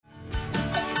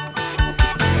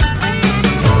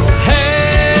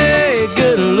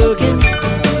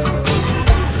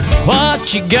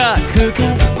what you got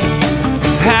cooking?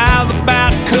 How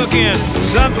about cooking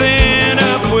something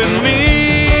up with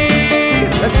me?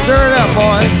 Let's stir it up,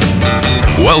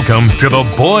 boys. Welcome to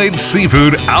the Boyd's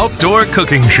Seafood Outdoor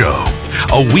Cooking Show,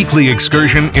 a weekly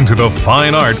excursion into the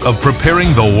fine art of preparing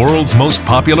the world's most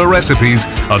popular recipes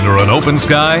under an open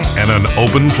sky and an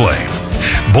open flame.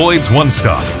 Boyd's One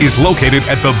Stop is located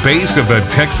at the base of the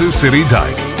Texas City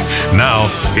Dike. Now,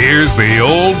 here's the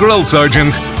old grill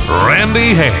sergeant,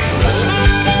 Randy Hayes.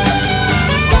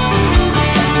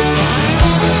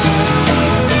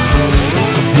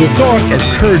 The thought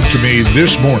occurred to me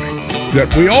this morning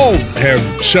that we all have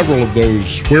several of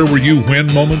those where were you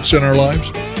when moments in our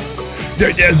lives.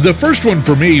 The first one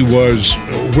for me was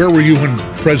where were you when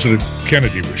President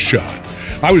Kennedy was shot?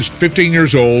 I was 15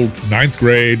 years old, 9th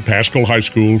grade, Pascal High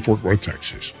School, Fort Worth,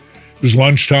 Texas. It was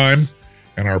lunchtime,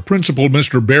 and our principal,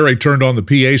 Mr. Barry, turned on the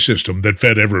PA system that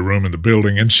fed every room in the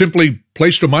building and simply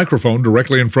placed a microphone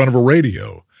directly in front of a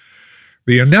radio.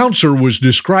 The announcer was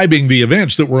describing the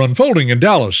events that were unfolding in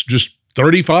Dallas, just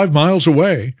 35 miles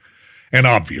away. And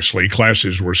obviously,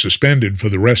 classes were suspended for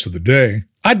the rest of the day.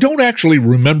 I don't actually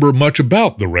remember much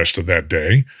about the rest of that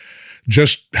day,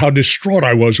 just how distraught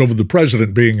I was over the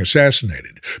president being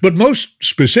assassinated. But most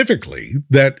specifically,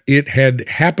 that it had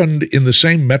happened in the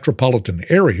same metropolitan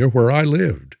area where I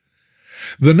lived.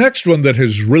 The next one that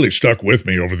has really stuck with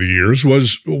me over the years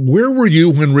was, where were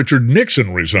you when Richard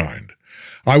Nixon resigned?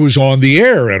 I was on the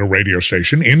air at a radio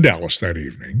station in Dallas that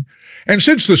evening, and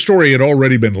since the story had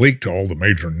already been leaked to all the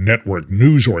major network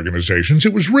news organizations,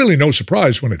 it was really no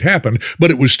surprise when it happened,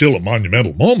 but it was still a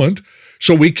monumental moment,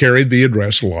 so we carried the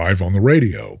address live on the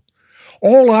radio.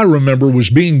 All I remember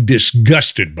was being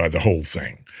disgusted by the whole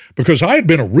thing, because I had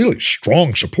been a really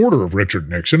strong supporter of Richard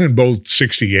Nixon in both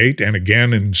 68 and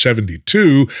again in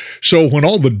 72, so when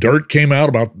all the dirt came out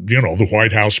about, the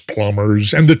White House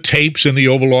plumbers and the tapes in the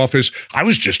Oval Office, I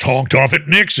was just honked off at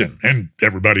Nixon and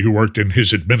everybody who worked in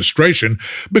his administration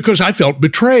because I felt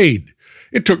betrayed.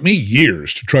 It took me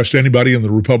years to trust anybody in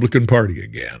the Republican Party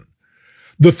again.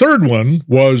 The third one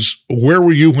was, where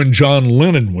were you when John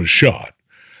Lennon was shot?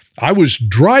 I was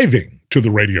driving to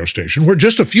the radio station where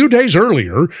just a few days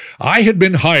earlier, I had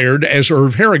been hired as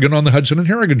Irv Harrigan on the Hudson and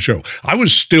Harrigan Show. I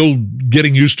was still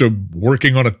getting used to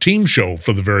working on a team show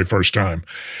for the very first time.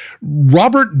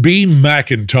 Robert B.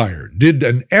 McIntyre did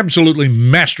an absolutely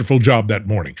masterful job that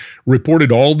morning, reported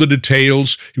all the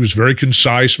details. He was very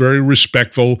concise, very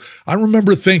respectful. I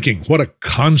remember thinking, what a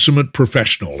consummate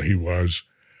professional he was.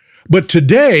 But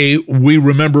today, we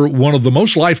remember one of the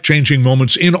most life-changing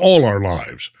moments in all our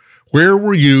lives. Where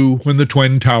were you when the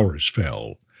Twin Towers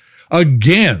fell?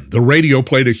 Again, the radio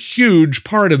played a huge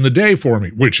part in the day for me,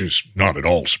 which is not at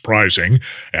all surprising.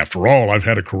 After all, I've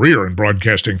had a career in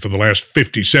broadcasting for the last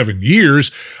 57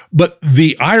 years, but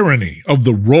the irony of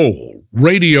the role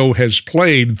radio has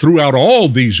played throughout all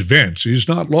these events is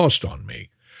not lost on me.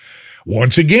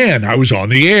 Once again, I was on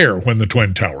the air when the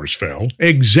Twin Towers fell,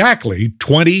 exactly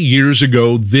 20 years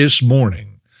ago this morning.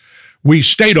 We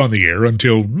stayed on the air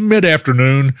until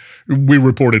mid-afternoon. We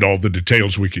reported all the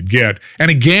details we could get. And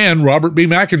again, Robert B.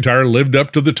 McIntyre lived up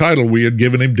to the title we had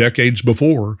given him decades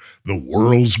before, the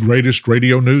world's greatest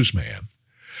radio newsman.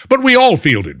 But we all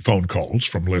fielded phone calls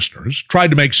from listeners, tried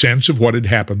to make sense of what had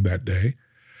happened that day.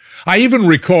 I even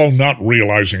recall not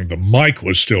realizing the mic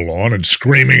was still on and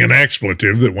screaming an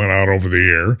expletive that went out over the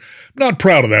air. Not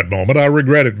proud of that moment. I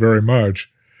regret it very much.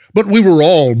 But we were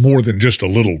all more than just a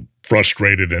little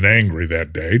frustrated and angry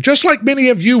that day, just like many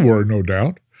of you were, no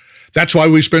doubt. That's why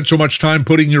we spent so much time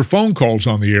putting your phone calls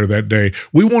on the air that day.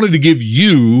 We wanted to give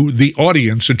you, the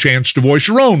audience, a chance to voice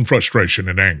your own frustration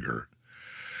and anger.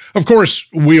 Of course,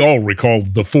 we all recall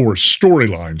the four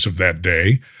storylines of that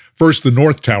day. First, the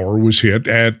North Tower was hit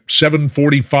at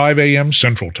 7:45 a.m.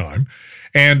 Central Time,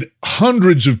 and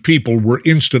hundreds of people were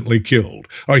instantly killed.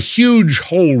 A huge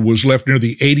hole was left near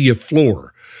the 80th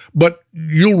floor. But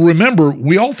you'll remember,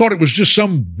 we all thought it was just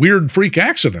some weird freak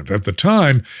accident at the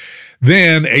time.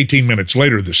 Then, 18 minutes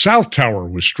later, the South Tower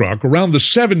was struck around the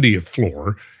 70th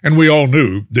floor, and we all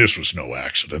knew this was no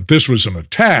accident. This was an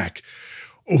attack.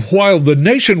 While the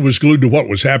nation was glued to what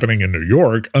was happening in New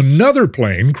York, another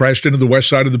plane crashed into the west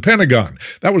side of the Pentagon.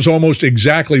 That was almost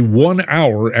exactly 1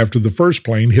 hour after the first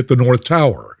plane hit the North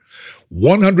Tower.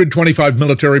 125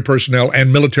 military personnel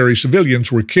and military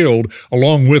civilians were killed,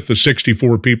 along with the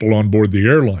 64 people on board the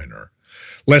airliner.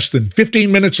 Less than 15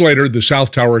 minutes later, the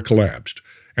South Tower collapsed,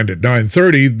 and at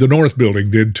 9:30, the North Building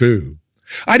did too.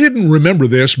 I didn't remember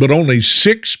this, but only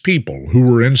 6 people who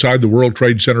were inside the World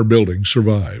Trade Center building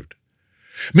survived.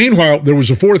 Meanwhile, there was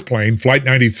a fourth plane, Flight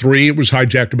 93. It was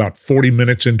hijacked about 40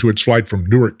 minutes into its flight from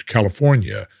Newark to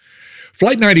California.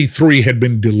 Flight 93 had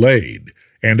been delayed,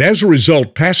 and as a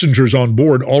result, passengers on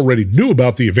board already knew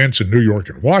about the events in New York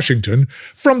and Washington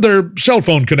from their cell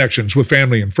phone connections with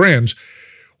family and friends.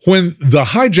 When the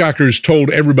hijackers told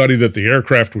everybody that the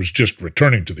aircraft was just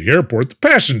returning to the airport, the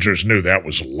passengers knew that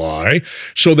was a lie,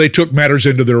 so they took matters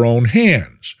into their own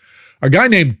hands. A guy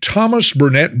named Thomas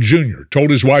Burnett Jr. told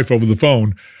his wife over the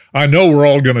phone, "I know we're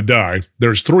all going to die.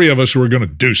 There's 3 of us who are going to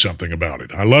do something about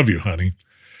it. I love you, honey."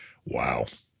 Wow.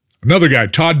 Another guy,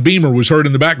 Todd Beamer, was heard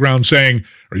in the background saying,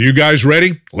 "Are you guys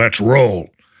ready? Let's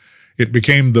roll." It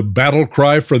became the battle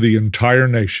cry for the entire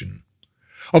nation.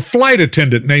 A flight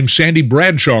attendant named Sandy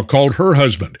Bradshaw called her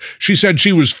husband. She said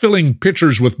she was filling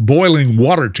pitchers with boiling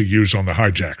water to use on the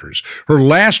hijackers. Her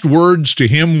last words to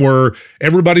him were,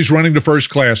 "Everybody's running to first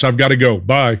class. I've got to go.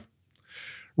 Bye."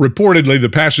 Reportedly, the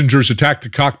passengers attacked the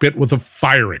cockpit with a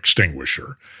fire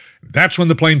extinguisher. That's when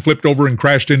the plane flipped over and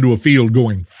crashed into a field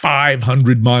going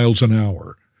 500 miles an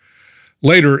hour.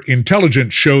 Later,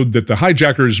 intelligence showed that the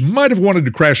hijackers might have wanted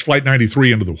to crash Flight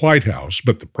 93 into the White House,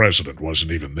 but the president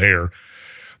wasn't even there.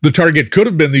 The target could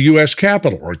have been the U.S.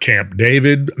 Capitol or Camp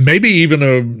David, maybe even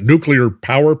a nuclear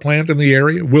power plant in the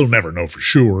area. We'll never know for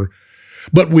sure.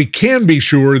 But we can be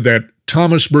sure that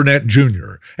Thomas Burnett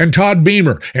Jr. and Todd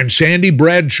Beamer and Sandy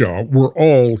Bradshaw were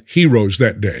all heroes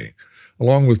that day,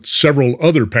 along with several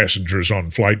other passengers on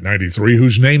Flight 93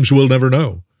 whose names we'll never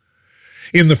know.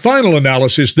 In the final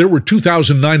analysis, there were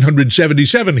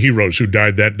 2,977 heroes who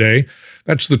died that day.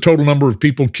 That's the total number of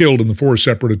people killed in the 4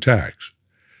 separate attacks.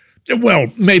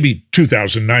 Well, maybe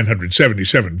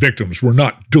 2,977 victims were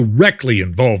not directly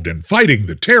involved in fighting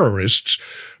the terrorists,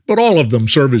 but all of them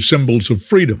serve as symbols of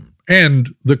freedom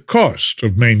and the cost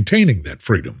of maintaining that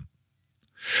freedom.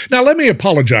 Now, let me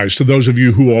apologize to those of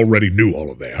you who already knew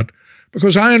all of that,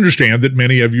 because I understand that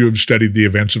many of you have studied the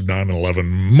events of 9/11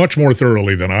 much more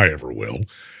thoroughly than I ever will.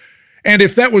 And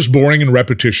if that was boring and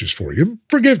repetitious for you,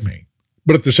 forgive me.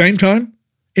 But at the same time,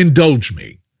 indulge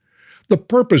me. The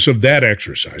purpose of that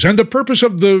exercise and the purpose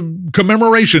of the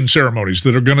commemoration ceremonies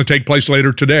that are going to take place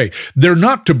later today, they're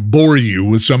not to bore you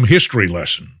with some history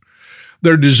lesson.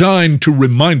 They're designed to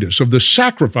remind us of the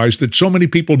sacrifice that so many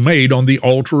people made on the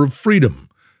altar of freedom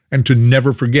and to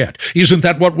never forget. Isn't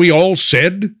that what we all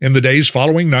said in the days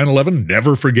following 9/11?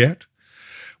 Never forget?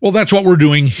 Well, that's what we're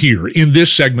doing here in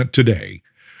this segment today,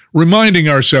 reminding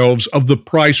ourselves of the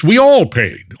price we all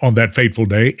paid on that fateful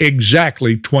day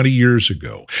exactly 20 years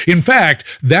ago. In fact,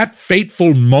 that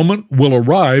fateful moment will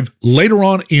arrive later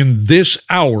on in this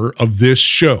hour of this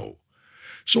show.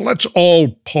 So let's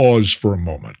all pause for a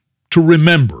moment to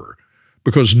remember,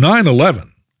 because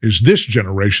 9/11 is this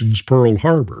generation's Pearl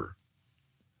Harbor.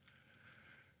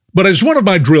 But as one of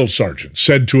my drill sergeants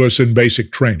said to us in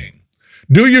basic training,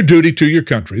 do your duty to your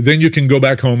country, then you can go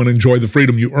back home and enjoy the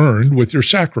freedom you earned with your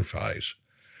sacrifice.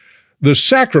 The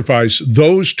sacrifice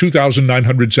those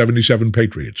 2,977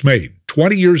 patriots made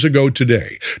 20 years ago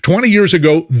today, 20 years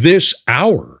ago this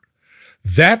hour,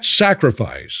 that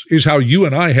sacrifice is how you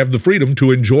and I have the freedom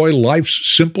to enjoy life's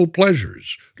simple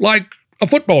pleasures, like a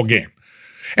football game.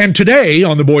 And today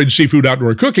on the Boyd Seafood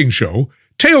Outdoor Cooking Show,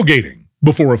 tailgating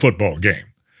before a football game.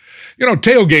 You know,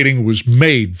 tailgating was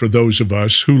made for those of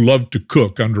us who love to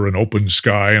cook under an open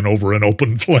sky and over an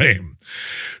open flame.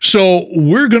 So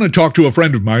we're going to talk to a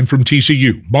friend of mine from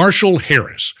TCU, Marshall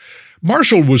Harris.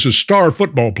 Marshall was a star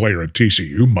football player at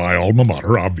TCU, my alma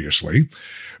mater, obviously.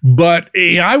 But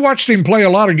I watched him play a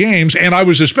lot of games, and I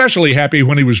was especially happy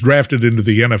when he was drafted into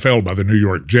the NFL by the New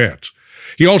York Jets.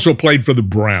 He also played for the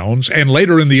Browns and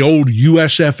later in the old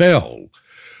USFL.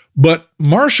 But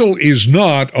Marshall is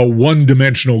not a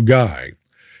one-dimensional guy.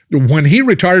 When he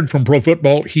retired from pro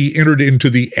football, he entered into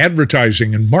the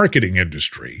advertising and marketing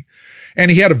industry,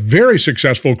 and he had a very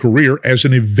successful career as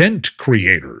an event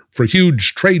creator for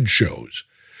huge trade shows.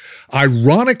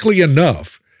 Ironically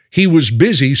enough, he was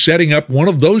busy setting up one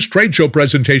of those trade show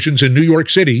presentations in New York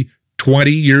City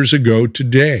 20 years ago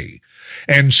today.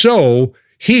 And so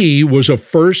he was a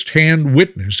first-hand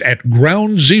witness at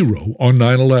ground zero on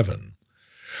 9/11.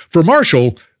 For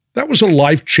Marshall, that was a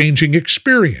life-changing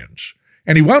experience,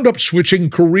 and he wound up switching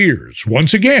careers.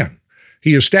 Once again,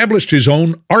 he established his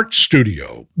own art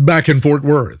studio back in Fort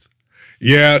Worth.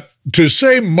 Yeah, to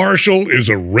say Marshall is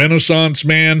a Renaissance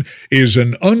man is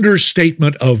an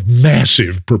understatement of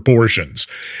massive proportions.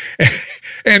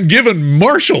 And given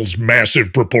Marshall's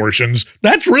massive proportions,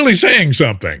 that's really saying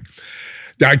something.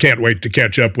 I can't wait to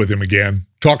catch up with him again,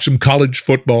 talk some college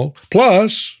football,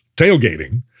 plus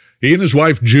tailgating. He and his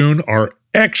wife, June, are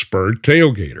expert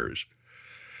tailgaters.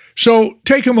 So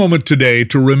take a moment today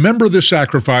to remember the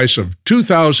sacrifice of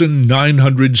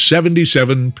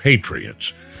 2,977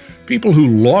 patriots. People who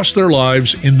lost their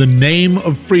lives in the name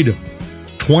of freedom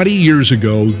 20 years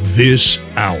ago this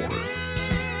hour.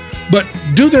 But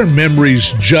do their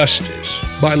memories justice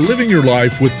by living your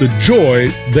life with the joy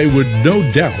they would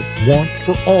no doubt want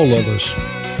for all of us.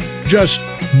 Just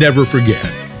never forget.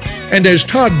 And as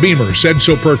Todd Beamer said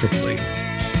so perfectly,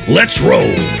 let's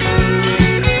roll.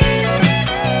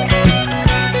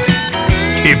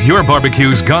 If your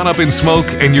barbecue's gone up in smoke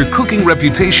and your cooking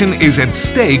reputation is at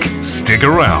stake, stick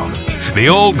around. The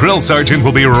old grill sergeant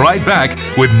will be right back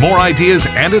with more ideas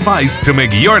and advice to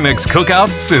make your next cookout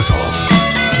sizzle.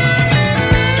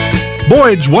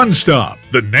 Boyd's One Stop.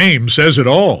 The name says it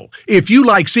all. If you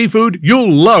like seafood,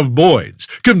 you'll love Boyd's.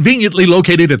 Conveniently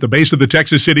located at the base of the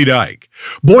Texas City Dike.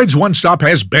 Boyd's One Stop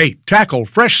has bait, tackle,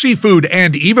 fresh seafood,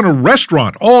 and even a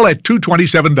restaurant, all at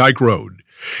 227 Dike Road.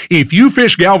 If you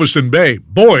fish Galveston Bay,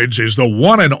 Boyd's is the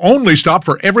one and only stop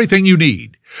for everything you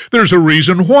need. There's a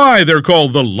reason why they're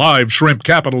called the live shrimp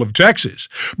capital of Texas.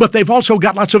 But they've also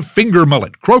got lots of finger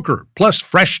mullet, croaker, plus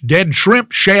fresh dead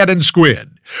shrimp, shad, and squid.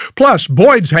 Plus,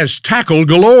 Boyd's has tackle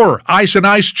galore, ice and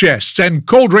ice chests, and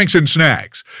cold drinks and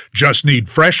snacks. Just need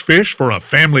fresh fish for a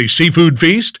family seafood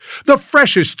feast? The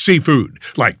freshest seafood,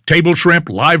 like table shrimp,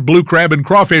 live blue crab, and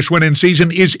crawfish when in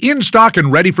season, is in stock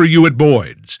and ready for you at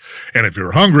Boyd's. And if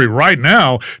you're hungry right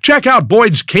now, check out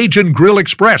Boyd's Cajun Grill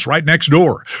Express right next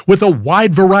door, with a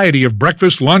wide variety of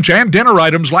breakfast, lunch, and dinner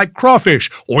items like crawfish,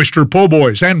 oyster po'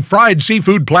 boys, and fried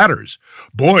seafood platters.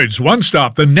 Boyd's One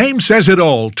Stop, the name says it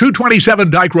all, 227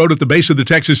 Dike Road at the base of the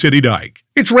Texas City Dike.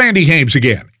 It's Randy Hames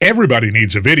again. Everybody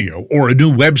needs a video or a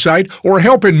new website or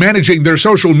help in managing their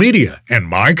social media, and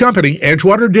my company,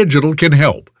 Edgewater Digital, can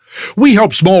help. We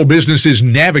help small businesses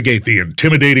navigate the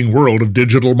intimidating world of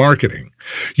digital marketing.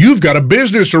 You've got a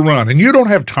business to run, and you don't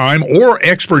have time or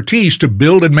expertise to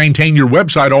build and maintain your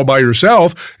website all by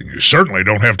yourself, and you certainly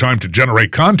don't have time to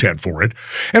generate content for it.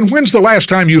 And when's the last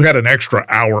time you had an extra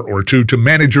hour or two to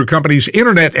manage your company's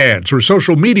internet ads or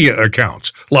social media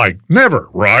accounts? Like never,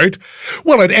 right?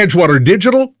 Well, at Edgewater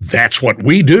Digital, that's what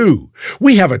we do.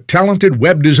 We have a talented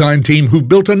web design team who've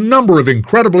built a number of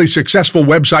incredibly successful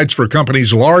websites for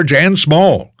companies large and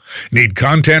small. Need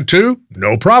content too?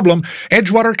 No problem.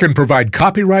 Edgewater can provide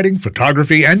copywriting,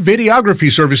 photography, and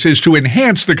videography services to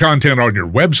enhance the content on your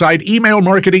website, email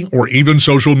marketing, or even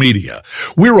social media.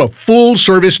 We're a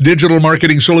full-service digital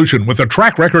marketing solution with a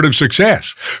track record of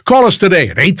success. Call us today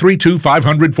at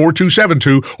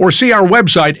 832-500-4272 or see our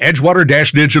website,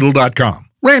 edgewater-digital.com.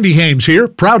 Randy Hames here,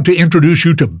 proud to introduce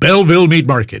you to Belleville Meat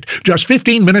Market, just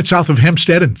 15 minutes south of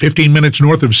Hempstead and 15 minutes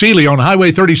north of Sealy on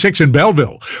Highway 36 in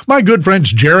Belleville. My good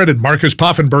friends Jared and Marcus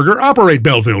Poffenberger operate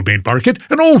Belleville Meat Market,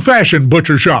 an old-fashioned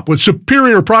butcher shop with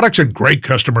superior products and great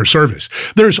customer service.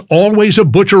 There's always a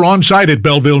butcher on site at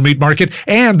Belleville Meat Market,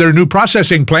 and their new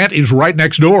processing plant is right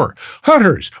next door.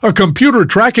 Hunters, a computer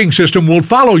tracking system will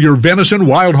follow your venison,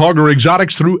 wild hog, or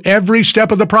exotics through every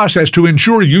step of the process to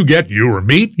ensure you get your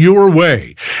meat your way.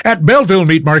 At Belleville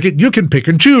Meat Market, you can pick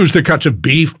and choose the cuts of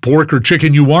beef, pork, or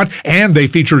chicken you want, and they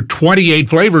feature 28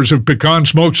 flavors of pecan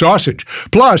smoked sausage.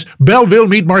 Plus, Belleville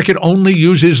Meat Market only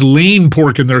uses lean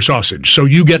pork in their sausage, so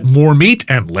you get more meat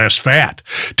and less fat.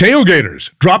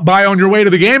 Tailgaters, drop by on your way to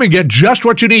the game and get just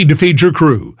what you need to feed your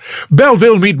crew.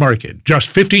 Belleville Meat Market, just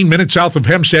 15 minutes south of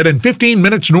Hempstead and 15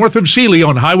 minutes north of Sealy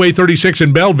on Highway 36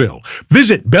 in Belleville.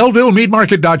 Visit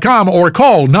BellevilleMeatMarket.com or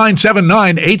call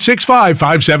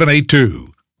 979-865-5782.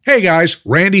 Hey guys,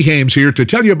 Randy Hames here to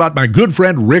tell you about my good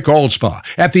friend Rick Allspa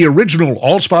at the original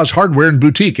Allspa's Hardware and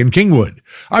Boutique in Kingwood.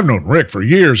 I've known Rick for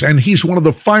years, and he's one of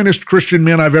the finest Christian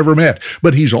men I've ever met,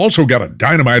 but he's also got a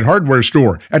dynamite hardware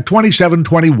store at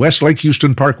 2720 West Lake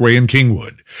Houston Parkway in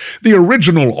Kingwood. The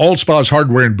original Allspa's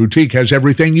Hardware and Boutique has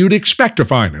everything you'd expect to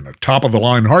find in a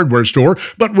top-of-the-line hardware store,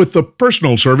 but with the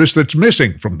personal service that's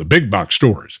missing from the big box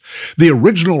stores. The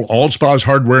original Allspa's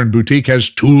Hardware and Boutique has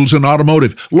tools and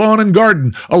automotive, lawn and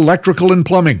garden, electrical and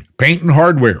plumbing, paint and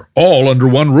hardware, all under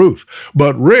one roof.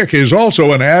 But Rick is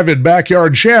also an avid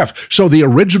backyard chef, so the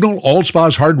original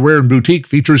Allspa's Hardware and Boutique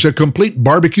features a complete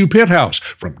barbecue pit house.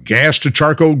 From gas to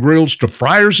charcoal grills to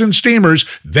fryers and steamers,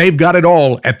 they've got it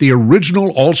all at the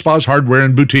original Allspa's Hardware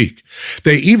and Boutique.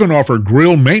 They even offer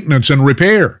grill maintenance and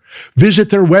repair. Visit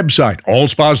their website,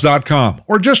 allspas.com,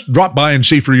 or just drop by and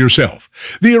see for yourself.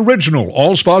 The original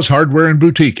Allspa's Hardware and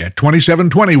Boutique at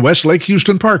 2720 West Lake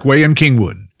Houston Parkway in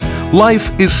Kingwood.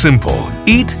 Life is simple.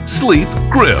 Eat, sleep,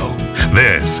 grill.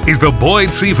 This is the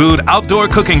Boyd Seafood Outdoor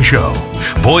Cooking Show.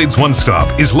 Boyd's One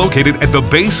Stop is located at the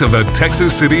base of the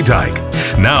Texas City Dike.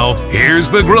 Now, here's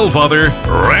the grill father,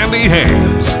 Randy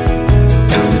Hames.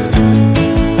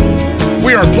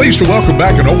 We are pleased to welcome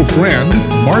back an old friend,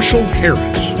 Marshall Harris.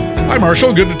 Hi,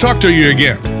 Marshall. Good to talk to you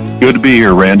again. Good to be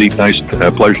here, Randy. Pleasure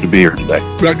to be here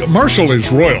today. Marshall is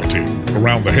royalty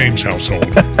around the Hames household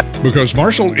because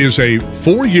Marshall is a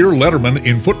 4-year letterman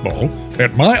in football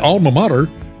at my alma mater,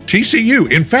 TCU.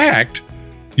 In fact,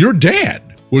 your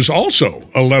dad was also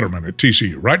a letterman at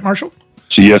TCU, right, Marshall?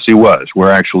 So yes, he was.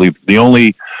 We're actually the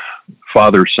only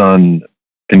father-son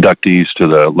inductees to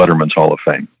the Letterman's Hall of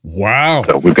Fame. Wow.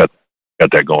 So we've got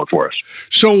that going for us.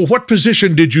 So what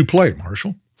position did you play,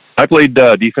 Marshall? I played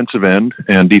defensive end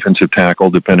and defensive tackle,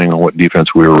 depending on what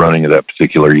defense we were running that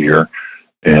particular year.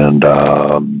 And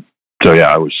so,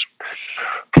 yeah, I was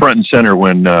front and center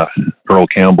when Earl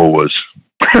Campbell was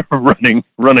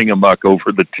running amok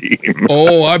over the team.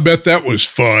 Oh, I bet that was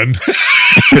fun.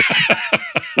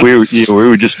 We were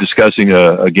just discussing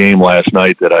a game last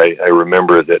night that I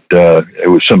remember that it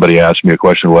was somebody asked me a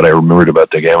question what I remembered about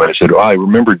the game. And I said, I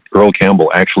remembered Earl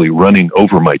Campbell actually running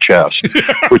over my chest,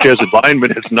 which as a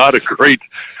lineman is not a great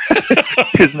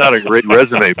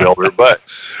resume builder. But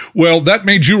well, that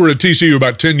means you were at TCU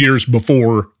about 10 years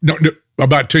before. No,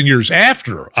 about 10 years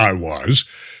after I was.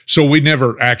 So we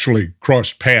never actually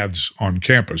crossed paths on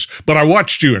campus, but I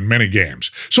watched you in many games.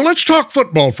 So let's talk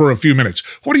football for a few minutes.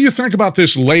 What do you think about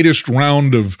this latest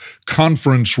round of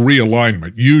conference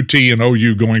realignment, UT and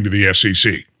OU going to the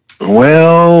SEC?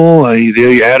 Well,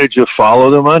 the adage of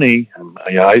follow the money.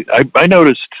 I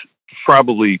noticed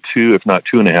probably 2, if not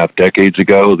 2.5 decades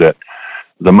ago that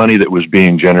the money that was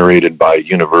being generated by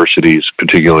universities,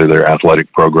 particularly their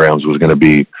athletic programs, was going to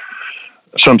be,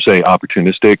 some say,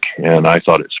 opportunistic, and I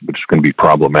thought it's going to be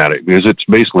problematic because it's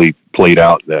basically played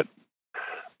out that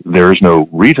there's no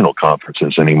regional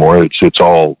conferences anymore. It's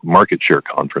all market share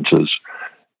conferences,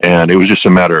 and it was just a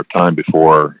matter of time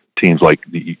before teams like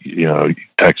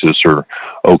Texas or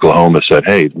Oklahoma said,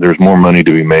 "Hey, there's more money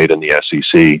to be made in the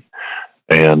SEC,"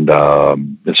 and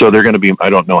so they're going to be. I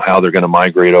don't know how they're going to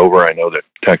migrate over. I know that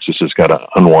Texas has got to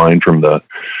unwind from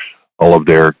all of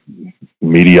their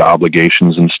media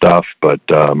obligations and stuff, but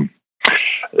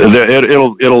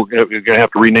it'll you're gonna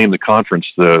have to rename the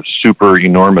conference the Super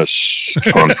Enormous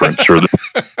Conference or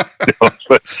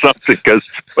something because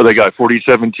they got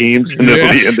 47 teams in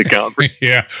the conference.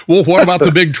 Yeah. Well, what about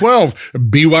the Big 12?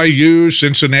 BYU,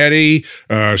 Cincinnati,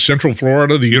 Central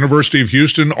Florida, the University of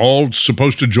Houston, all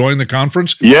supposed to join the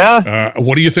conference. Yeah.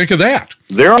 What do you think of that?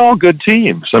 They're all good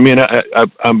teams. I mean, I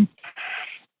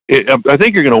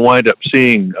think you're going to wind up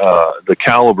seeing the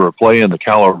caliber of play and the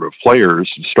caliber of players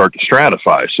start to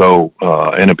stratify. So,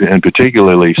 and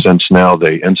particularly since now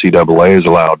the NCAA has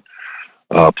allowed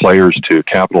players to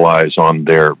capitalize on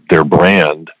their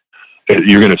brand,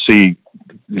 you're going to see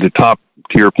the top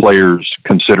tier players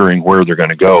considering where they're going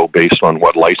to go based on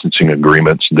what licensing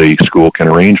agreements the school can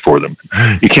arrange for them.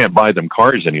 You can't buy them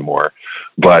cars anymore,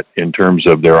 but in terms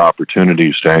of their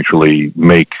opportunities to actually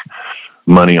make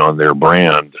money on their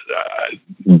brand,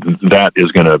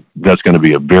 that's going to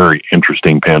be a very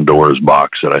interesting Pandora's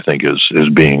box that I think is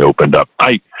being opened up.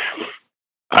 I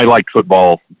liked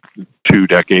football 2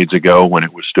 decades ago when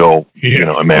it was still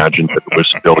imagined that it was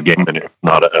still a game and it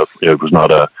was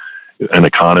not an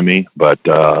economy, but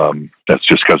that's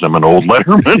just because I'm an old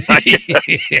letterman.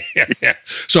 Yeah.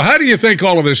 So how do you think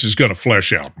all of this is going to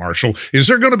flesh out, Marshall? Is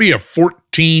there going to be a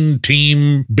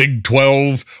 14-team Big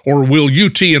 12, or will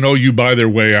UT and OU buy their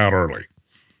way out early?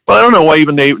 Well, I don't know why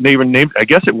they even named. I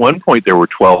guess at one point there were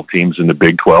 12 teams in the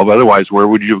Big 12. Otherwise, where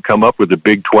would you have come up with the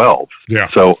Big 12? Yeah.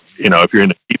 So if you're going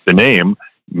to keep the name,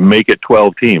 make it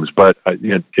 12 teams. But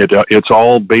it's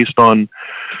all based on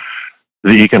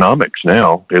the economics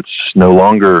now. It's no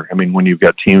longer, I mean, when you've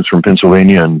got teams from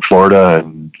Pennsylvania and Florida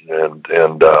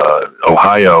and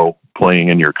Ohio playing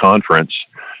in your conference,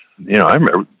 I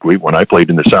remember when I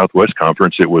played in the Southwest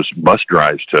Conference, it was bus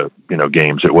drives to,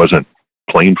 games. It wasn't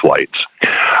plane flights.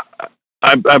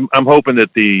 I'm hoping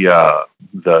that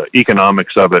the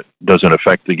economics of it doesn't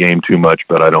affect the game too much,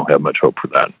 but I don't have much hope for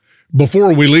that.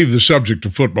 Before we leave the subject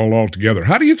of football altogether,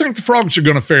 how do you think the Frogs are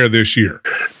going to fare this year?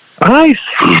 That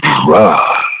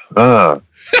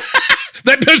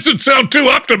doesn't sound too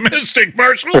optimistic,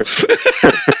 Marshall.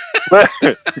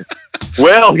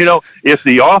 Well, if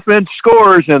the offense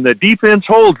scores and the defense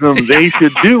holds them, they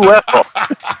should do well.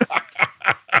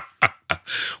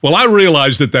 Well, I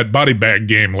realized that body bag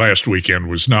game last weekend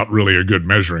was not really a good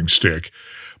measuring stick,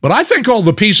 but I think all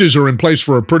the pieces are in place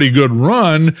for a pretty good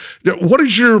run. What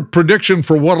is your prediction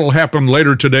for what will happen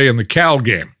later today in the Cal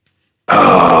game?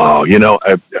 Oh,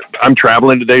 I'm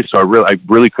traveling today, so I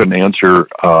really couldn't answer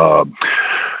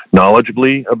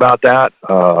knowledgeably about that.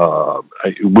 I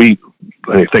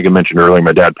think I mentioned earlier,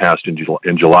 my dad passed in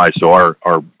July, so our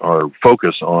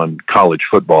focus on college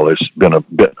football has been a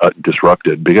bit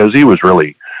disrupted because he was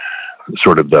really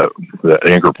sort of the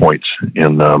anchor points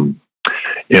in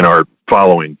our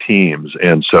following teams,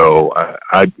 and so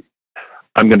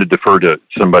I'm going to defer to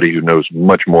somebody who knows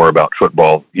much more about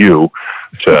football, to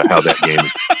how that game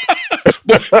is.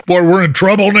 Boy, we're in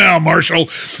trouble now, Marshall.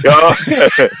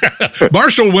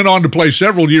 Marshall went on to play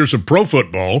several years of pro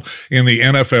football in the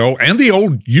NFL and the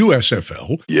old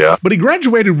USFL. Yeah. But he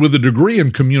graduated with a degree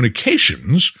in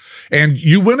communications, and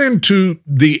you went into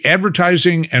the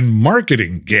advertising and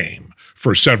marketing game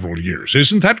for several years.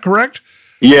 Isn't that correct?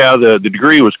 Yeah, the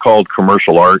degree was called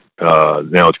commercial art.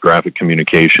 Now it's graphic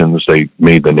communications. They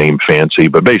made the name fancy,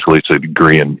 but basically it's a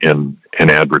degree in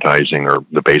advertising, or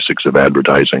the basics of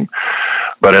advertising.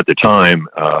 But at the time,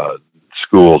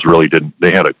 schools really didn't.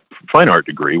 They had a fine art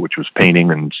degree, which was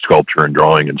painting and sculpture and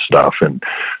drawing and stuff. And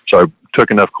so I took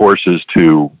enough courses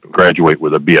to graduate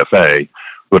with a BFA,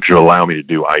 which would allow me to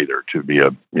do either, to be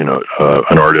an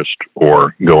artist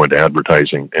or go into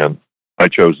advertising. And I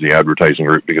chose the advertising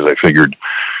route because I figured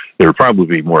there would probably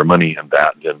be more money in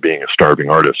that than being a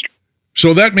starving artist.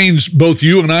 So that means both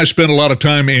you and I spent a lot of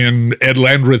time in Ed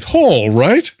Landreth Hall,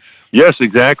 right? Yes,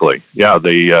 exactly. Yeah,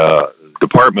 the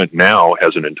department now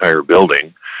has an entire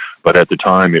building, but at the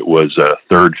time it was a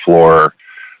third floor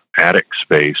attic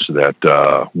space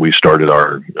that we started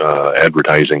our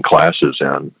advertising classes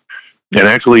in. And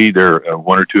actually, there are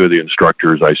one or two of the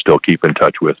instructors I still keep in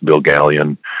touch with, Bill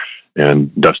Gallion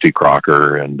and Dusty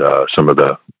Crocker, and some of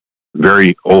the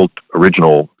very old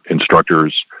original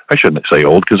instructors. I shouldn't say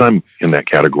old because I'm in that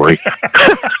category.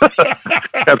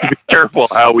 Have to be careful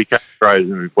how we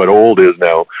categorize what old is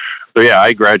now. So yeah,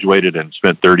 I graduated and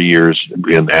spent 30 years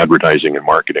in advertising and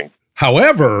marketing.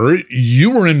 However,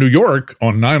 you were in New York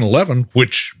on 9/11,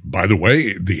 which, by the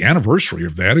way, the anniversary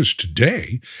of that is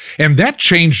today, and that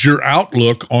changed your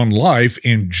outlook on life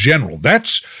in general.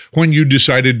 That's when you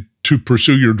decided to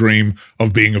pursue your dream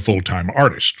of being a full-time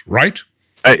artist, right?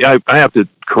 I have to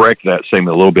correct that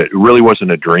statement a little bit. It really wasn't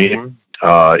a dream.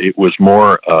 It was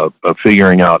more of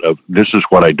figuring out of this is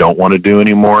what I don't want to do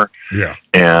anymore. Yeah.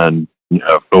 And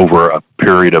over a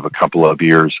period of a couple of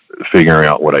years, figuring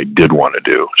out what I did want to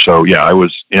do. So yeah, I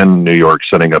was in New York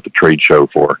setting up a trade show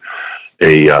for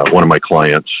one of my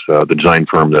clients, the design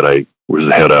firm that I was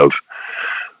the head of.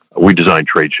 We designed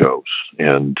trade shows,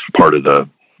 and part of the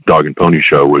Dog and Pony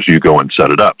Show was you go and set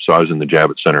it up. So I was in the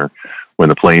Javits Center when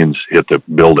the planes hit the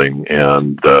building,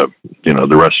 and the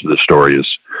rest of the story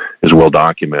is well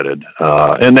documented.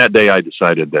 And that day I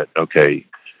decided that, okay,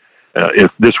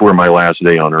 if this were my last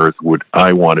day on Earth, would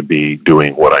I want to be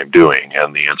doing what I'm doing?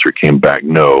 And the answer came back,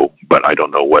 no, but I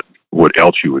don't know what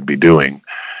else you would be doing.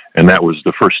 And that was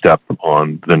the first step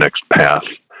on the next path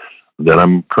that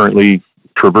I'm currently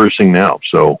traversing now.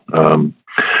 So,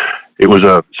 it was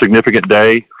a significant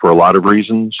day for a lot of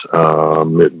reasons.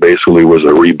 It basically was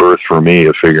a rebirth for me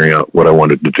of figuring out what I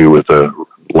wanted to do with the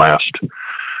last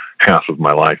half of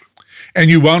my life.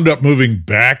 And you wound up moving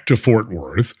back to Fort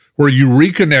Worth, where you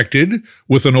reconnected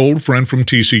with an old friend from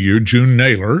TCU, June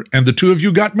Naylor, and the two of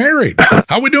you got married.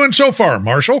 How we doing so far,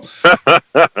 Marshall?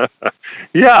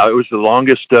 Yeah, it was the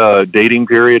longest dating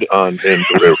period in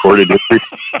recorded history.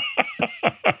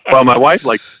 Well, my wife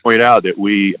likes to point out that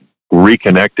we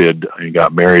reconnected and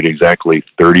got married exactly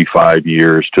 35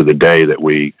 years to the day that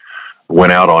we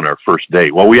went out on our first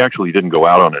date. Well, we actually didn't go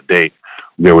out on a date.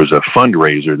 There was a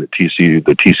fundraiser that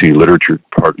the TCU Literature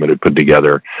Department had put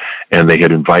together, and they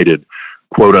had invited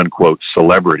quote unquote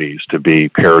celebrities to be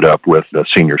paired up with the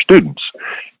senior students.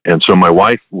 And so my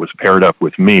wife was paired up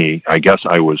with me. I guess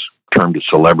I was termed a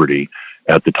celebrity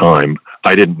at the time.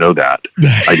 I didn't know that.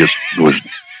 I just was.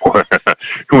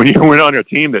 When you went on a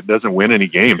team that doesn't win any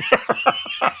games.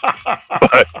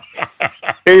 But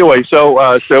anyway,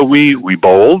 so we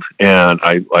bowled, and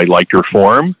I liked her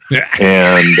form,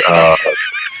 and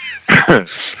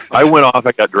I went off.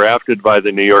 I got drafted by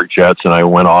the New York Jets, and I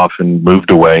went off and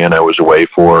moved away, and I was away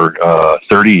for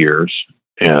 30 years.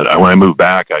 And when I moved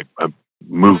back, I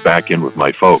moved back in with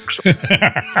my folks.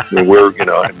 We're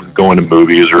going to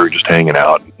movies or just hanging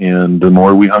out, and the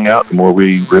more we hung out, the more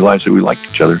we realized that we liked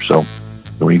each other. So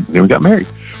then we got married.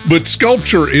 But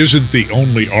sculpture isn't the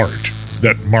only art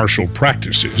that Marshall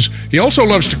practices. He also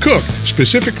loves to cook,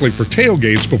 specifically for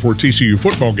tailgates before TCU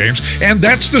football games, and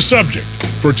that's the subject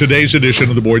for today's edition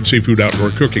of the Boyd Seafood Outdoor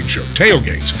Cooking Show,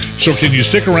 tailgates. So can you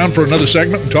stick around for another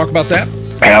segment and talk about that?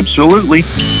 Absolutely.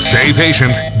 Stay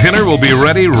patient. Dinner will be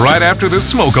ready right after the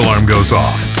smoke alarm goes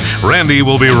off. Randy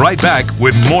will be right back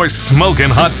with more smoking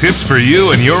hot tips for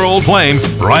you and your old plane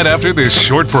right after this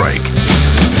short break.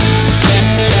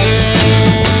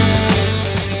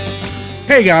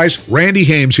 Hey guys, Randy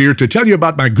Hames here to tell you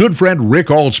about my good friend Rick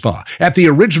Allspa at the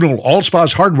original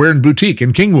Allspa's Hardware and Boutique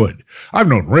in Kingwood. I've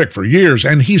known Rick for years,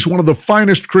 and he's one of the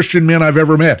finest Christian men I've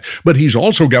ever met, but he's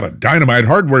also got a dynamite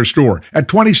hardware store at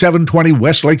 2720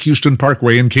 West Lake Houston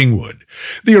Parkway in Kingwood.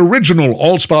 The original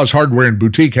Allspa's Hardware and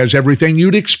Boutique has everything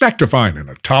you'd expect to find in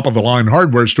a top-of-the-line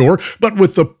hardware store, but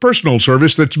with the personal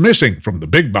service that's missing from the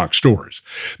big box stores.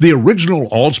 The original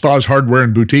Allspa's Hardware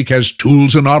and Boutique has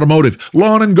tools and automotive,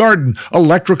 lawn and garden,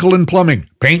 electrical and plumbing,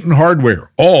 paint and hardware,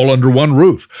 all under one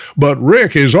roof. But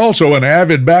Rick is also an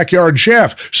avid backyard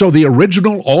chef, so the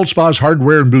original Allspa's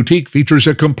Hardware and Boutique features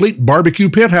a complete barbecue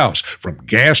pit house. From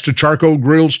gas to charcoal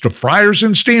grills to fryers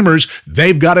and steamers,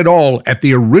 they've got it all at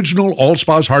the original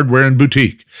Allspa's Hardware and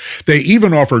Boutique. They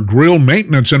even offer grill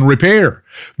maintenance and repair.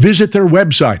 Visit their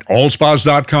website,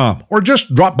 allspas.com, or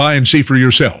just drop by and see for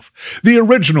yourself. The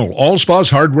original Allspa's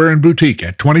Hardware and Boutique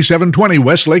at 2720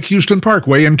 West Lake Houston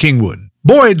Parkway in Kingwood.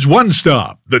 Boyd's One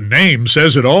Stop. The name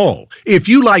says it all. If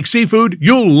you like seafood,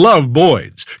 you'll love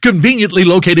Boyd's. Conveniently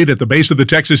located at the base of the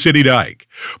Texas City Dike.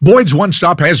 Boyd's One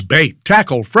Stop has bait,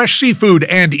 tackle, fresh seafood,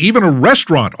 and even a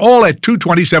restaurant, all at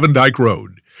 227 Dike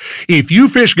Road. If you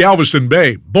fish Galveston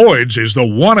Bay, Boyd's is the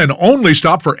one and only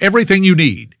stop for everything you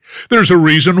need. There's a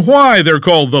reason why they're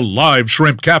called the live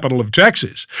shrimp capital of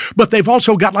Texas. But they've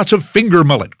also got lots of finger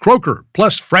mullet, croaker,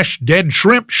 plus fresh dead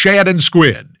shrimp, shad, and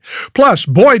squid. Plus,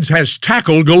 Boyd's has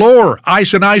tackle galore,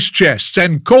 ice and ice chests,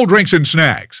 and cold drinks and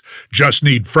snacks. Just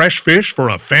need fresh fish for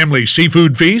a family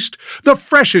seafood feast? The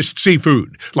freshest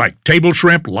seafood, like table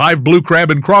shrimp, live blue crab,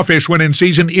 and crawfish when in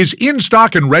season, is in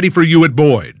stock and ready for you at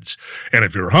Boyd's. And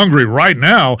if you're hungry right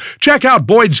now, check out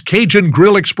Boyd's Cajun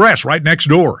Grill Express right next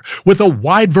door, with a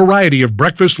wide variety of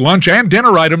breakfast, lunch, and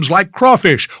dinner items like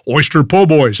crawfish, oyster po'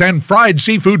 boys, and fried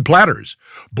seafood platters.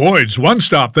 Boyd's One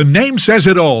Stop, the name says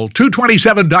it all,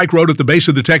 227 Dike Road at the base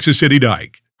of the Texas City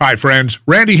Dike. Hi friends,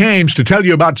 Randy Hames to tell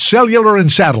you about Cellular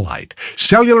and Satellite.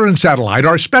 Cellular and Satellite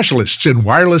are specialists in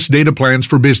wireless data plans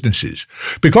for businesses.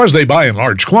 Because they buy in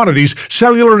large quantities,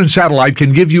 Cellular and Satellite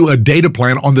can give you a data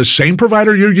plan on the same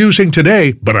provider you're using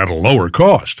today, but at a lower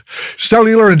cost.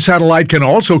 Cellular and Satellite can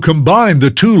also combine the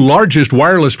two largest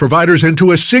wireless providers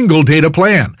into a single data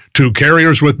plan. Two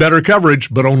carriers with better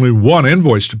coverage, but only one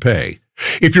invoice to pay.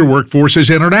 If your workforce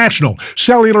is international,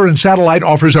 Cellular and Satellite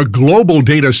offers a global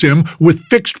data SIM with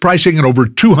fixed pricing in over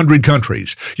 200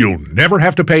 countries. You'll never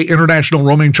have to pay international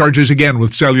roaming charges again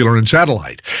with Cellular and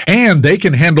Satellite. And they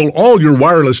can handle all your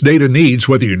wireless data needs,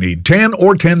 whether you need 10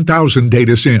 or 10,000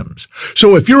 data SIMs.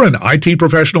 So if you're an IT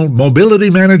professional,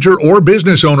 mobility manager, or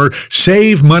business owner,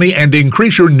 save money and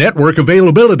increase your network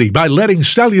availability by letting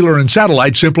Cellular and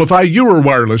Satellite simplify your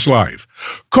wireless life.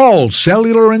 Call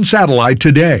Cellular and Satellite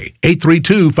today,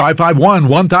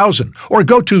 832-551-1000, or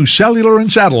go to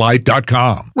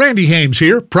cellularandsatellite.com. Randy Hames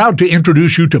here, proud to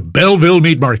introduce you to Belleville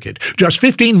Meat Market, just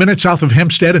 15 minutes south of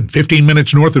Hempstead and 15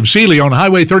 minutes north of Sealy on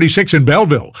Highway 36 in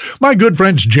Belleville. My good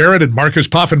friends Jared and Marcus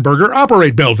Poffenberger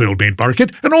operate Belleville Meat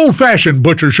Market, an old-fashioned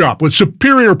butcher shop with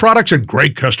superior products and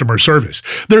great customer service.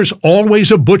 There's always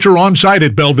a butcher on site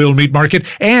at Belleville Meat Market,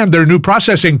 and their new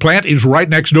processing plant is right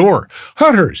next door.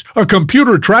 Hunters, a computer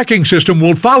tracking system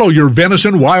will follow your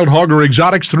venison, wild hog, or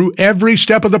exotics through every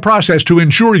step of the process to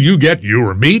ensure you get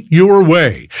your meat your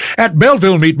way. At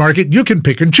Belleville Meat Market, you can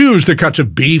pick and choose the cuts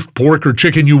of beef, pork, or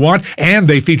chicken you want, and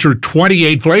they feature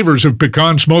 28 flavors of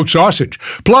pecan smoked sausage.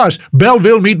 Plus,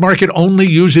 Belleville Meat Market only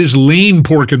uses lean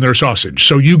pork in their sausage,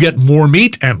 so you get more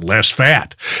meat and less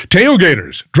fat.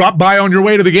 Tailgaters, drop by on your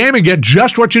way to the game and get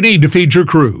just what you need to feed your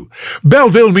crew.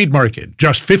 Belleville Meat Market,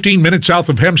 just 15 minutes south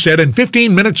of Hempstead and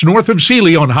 15 minutes north of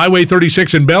Sealy on Highway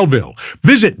 36 in Belleville.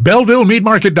 Visit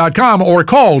BellevilleMeatMarket.com or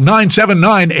call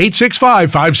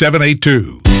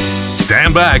 979-865-5782.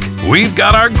 Stand back, we've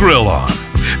got our grill on.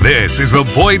 This is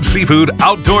the Boyd's Seafood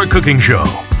Outdoor Cooking Show.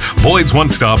 Boyd's One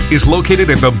Stop is located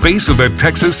at the base of the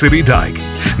Texas City Dike.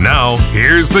 Now,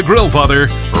 here's the grill father,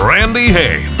 Randy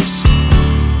Hames.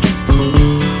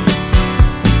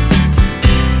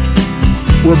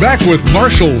 We're back with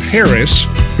Marshall Harris,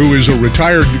 who is a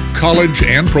retired college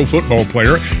and pro football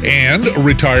player and a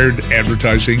retired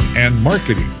advertising and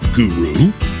marketing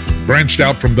guru. Branched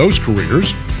out from those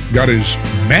careers, got his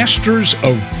Master's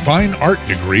of Fine Art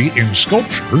degree in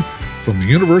sculpture from the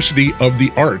University of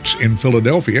the Arts in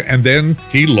Philadelphia, and then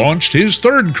he launched his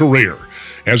third career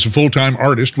as a full-time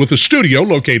artist with a studio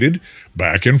located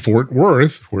back in Fort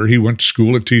Worth, where he went to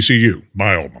school at TCU,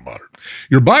 my alma mater.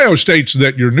 Your bio states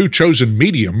that your new chosen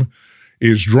medium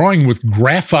is drawing with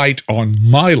graphite on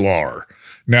mylar.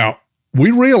 Now,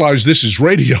 we realize this is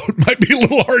radio. It might be a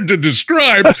little hard to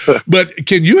describe, but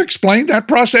can you explain that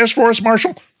process for us,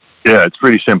 Marshall? Yeah, it's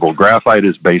pretty simple. Graphite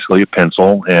is basically a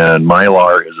pencil, and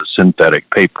mylar is a synthetic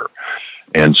paper.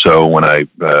 And so when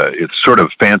it's sort of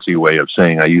a fancy way of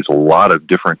saying I use a lot of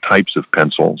different types of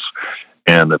pencils,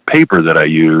 and the paper that I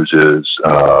use is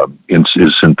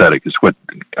synthetic. It's what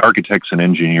architects and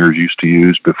engineers used to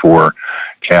use before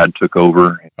CAD took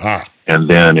over. And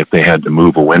then if they had to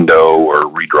move a window or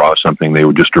redraw something, they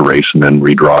would just erase and then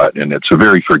redraw it. And it's a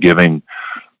very forgiving,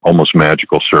 almost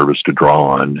magical surface to draw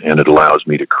on, and it allows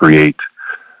me to create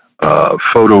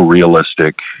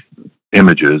photorealistic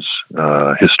images,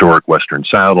 historic Western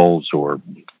saddles or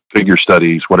figure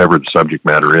studies, whatever the subject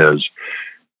matter is.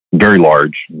 Very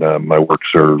large. My works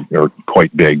are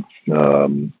quite big.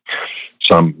 There's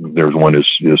one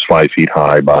is 5 feet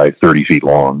high by 30 feet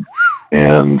long.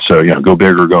 And so, go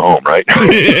big or go home, right?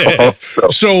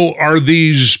 So are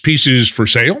these pieces for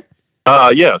sale?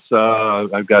 Yes.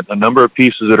 I've got a number of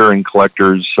pieces that are in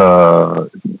collectors.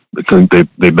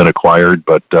 They've been acquired,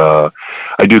 but I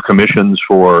do commissions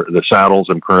for the saddles.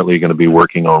 I'm currently going to be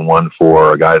working on one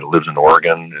for a guy that lives in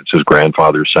Oregon. It's his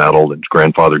grandfather's saddle. His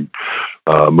grandfather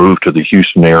moved to the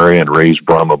Houston area and raised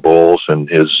Brahma bulls, and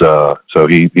he's got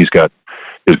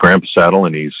his grandpa's saddle,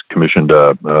 and he's commissioned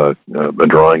a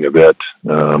drawing of it.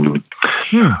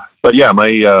 But yeah,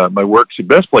 my works, the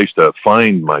best place to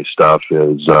find my stuff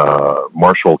is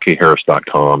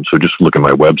marshallkharris.com. So just look at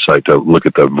my website to look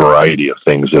at the variety of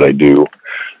things that I do.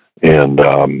 And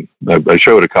I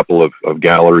showed a couple of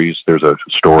galleries. There's a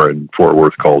store in Fort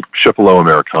Worth called Chipolo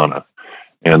Americana,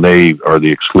 and they are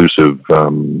the exclusive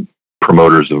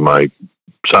promoters of my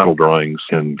saddle drawings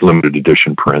and limited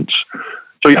edition prints.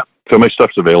 So my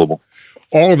stuff's available.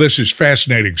 All of this is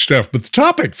fascinating stuff, but the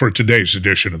topic for today's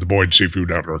edition of the Boyd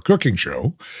Seafood Outdoor Cooking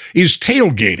Show is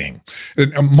tailgating.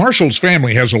 Marshall's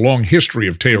family has a long history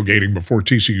of tailgating before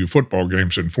TCU football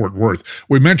games in Fort Worth.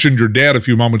 We mentioned your dad a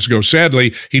few moments ago.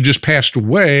 Sadly, he just passed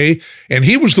away, and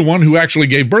he was the one who actually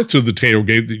gave birth to the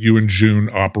tailgate that you and June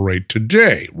operate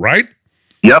today, right?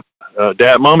 Yep.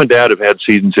 Mom and Dad have had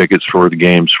season tickets for the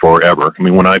games forever. I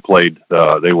mean, when I played,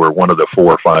 they were one of the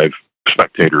 4 or 5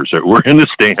 spectators that were in the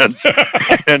stand,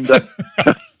 and at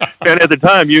the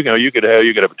time, you could have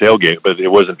a tailgate, but it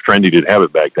wasn't trendy to have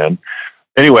it back then.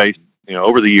 Anyway,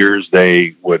 over the years,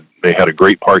 they had a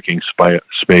great parking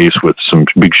space with some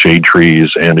big shade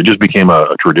trees, and it just became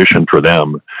a tradition for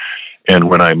them. And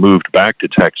when I moved back to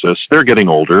Texas, they're getting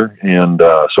older, and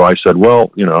so I said,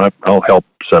 well, I'll help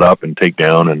set up and take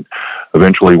down. And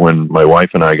eventually, when my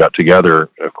wife and I got together,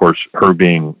 of course, her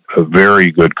being a very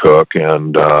good cook,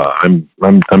 and I'm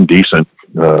decent.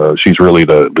 She's really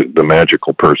the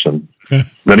magical person.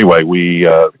 Anyway, we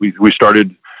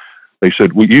started. They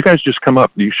said, well, you guys just come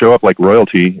up. You show up like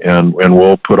royalty, and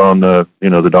we'll put on the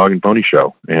dog and pony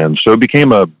show. And so it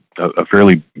became a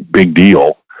fairly big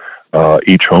deal.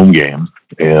 Each home game,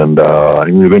 and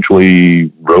we eventually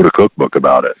wrote a cookbook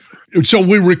about it. So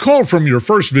we recall from your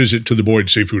first visit to the Boyd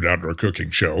Seafood Outdoor Cooking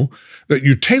Show that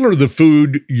you tailor the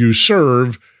food you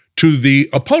serve to the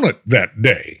opponent that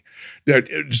day.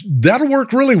 That'll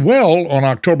work really well on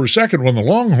October 2nd when the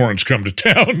Longhorns come to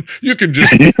town. You can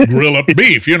just grill up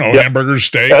beef, hamburgers,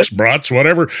 steaks, brats,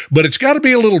 whatever. But it's got to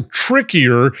be a little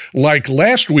trickier, like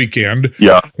last weekend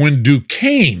when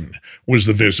Duquesne was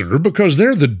the visitor, because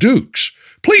they're the Dukes.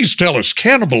 Please tell us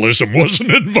cannibalism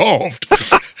wasn't involved.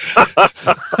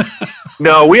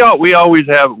 No, we always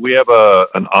have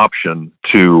an option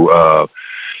to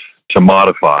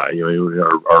modify.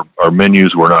 Our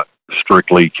menus were not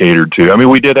strictly catered to. I mean,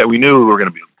 we did that. We knew we were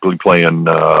going to be playing,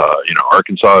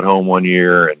 Arkansas at home one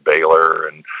year and Baylor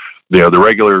and the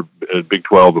regular Big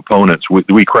 12 opponents.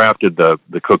 We crafted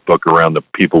the cookbook around the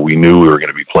people we knew we were going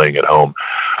to be playing at home.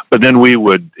 But then we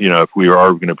would, if we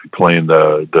are going to be playing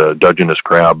the Dungeness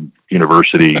Crab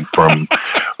University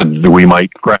we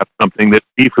might craft something that's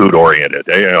seafood oriented.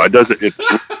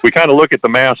 We kind of look at the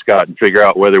mascot and figure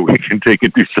out whether we can take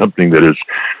it to something that is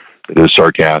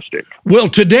sarcastic. Well,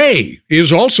 today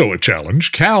is also a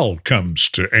challenge. Cal comes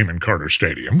to Amon Carter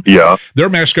Stadium. Yeah. Their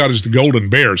mascot is the Golden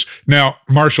Bears. Now,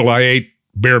 Marshall, I ate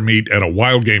bear meat at a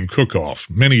wild game cook-off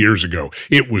many years ago.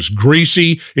 It was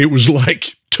greasy. It was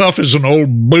like tough as an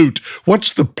old boot.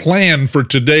 What's the plan for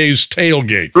today's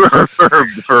tailgate?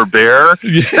 For bear?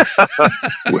 Yeah.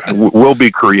 We'll be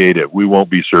creative. We won't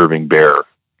be serving bear.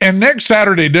 And next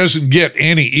Saturday doesn't get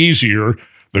any easier.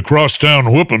 the Crosstown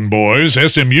Whoopin' Boys.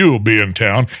 SMU will be in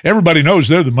town. Everybody knows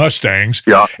they're the Mustangs.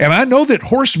 Yeah. And I know that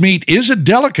horse meat is a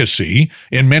delicacy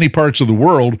in many parts of the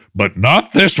world, but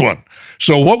not this one.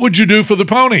 So what would you do for the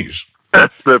ponies?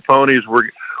 The ponies,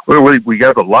 we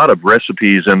got a lot of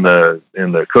recipes in the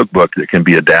cookbook that can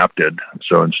be adapted.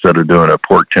 So instead of doing a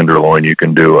pork tenderloin, you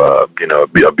can do a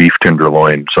beef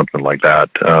tenderloin, something like that.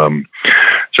 The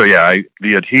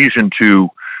adhesion to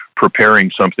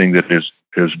preparing something that is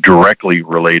directly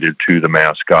related to the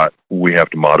mascot, we have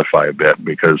to modify a bit,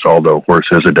 because although horse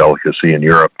is a delicacy in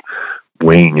Europe,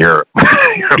 we ain't Europe.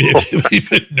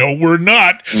 No, we're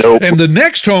not. Nope. And the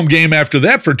next home game after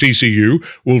that for TCU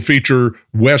will feature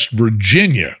West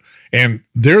Virginia, and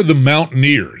they're the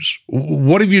Mountaineers.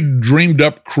 What have you dreamed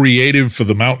up creative for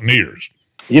the Mountaineers?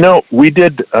 We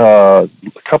did a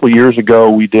couple years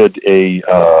ago. We did a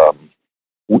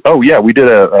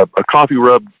coffee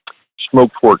rub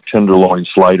smoked pork tenderloin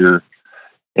slider,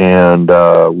 and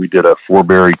we did a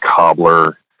 4-berry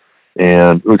cobbler,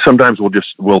 and sometimes we'll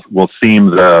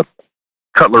theme the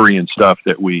cutlery and stuff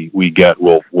that we get.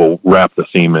 We'll wrap the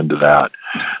theme into that.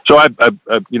 So I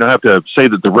have to say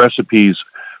that the recipes,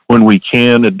 when we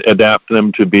can adapt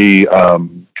them to be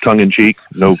tongue-in-cheek,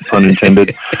 no pun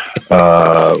intended,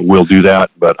 we'll do that.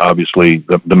 But obviously,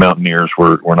 the Mountaineers,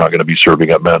 we're not going to be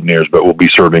serving up Mountaineers, but we'll be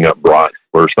serving up broth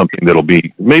or something that'll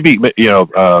be maybe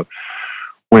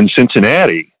when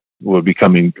Cincinnati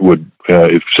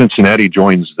if Cincinnati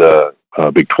joins the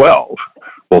Big 12,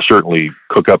 we'll certainly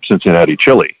cook up Cincinnati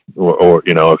chili, or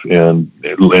and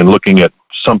looking at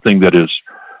something that is.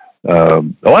 A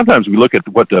lot of times we look at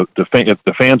what if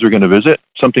the fans are going to visit,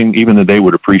 something even that they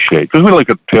would appreciate. Because we look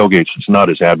at tailgates, it's not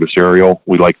as adversarial.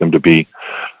 We like them to be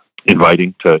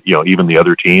inviting to, even the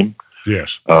other team.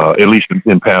 Yes. At least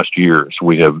in past years,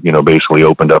 we have, basically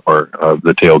opened up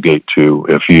the tailgate to,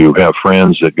 if you have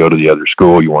friends that go to the other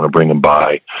school, you want to bring them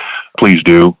by, please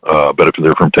do. But if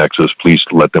they're from Texas, please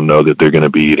let them know that they're going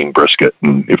to be eating brisket.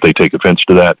 And if they take offense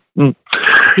to that, too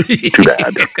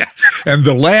bad. And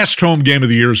the last home game of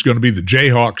the year is going to be the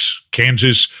Jayhawks,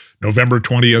 Kansas, November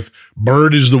 20th.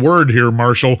 Bird is the word here,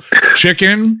 Marshall.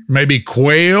 Chicken, maybe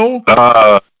quail?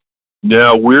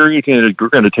 No, we're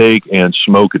going to take and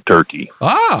smoke a turkey.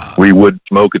 We would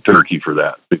smoke a turkey for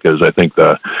that, because I think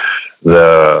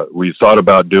we thought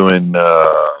about doing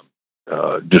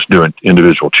just doing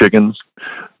individual chickens,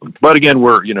 but again,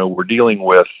 we're dealing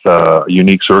with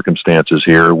unique circumstances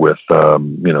here with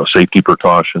safety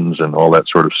precautions and all that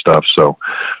sort of stuff. So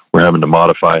we're having to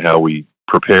modify how we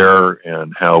prepare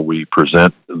and how we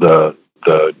present the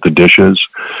dishes.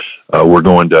 We're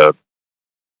going to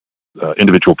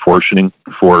individual portioning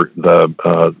for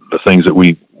the things that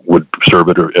we would serve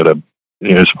at as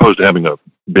opposed to having a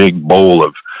big bowl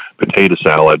of potato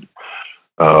salad.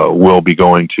 We'll be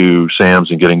going to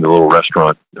Sam's and getting the little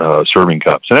restaurant serving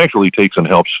cups. It actually takes and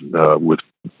helps with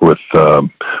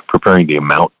preparing the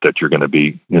amount that you're going to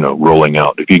be rolling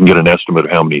out. If you can get an estimate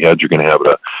of how many heads you're going to have at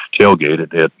a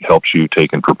tailgate, it helps you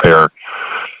take and prepare,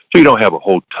 so you don't have a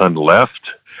whole ton left.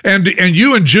 And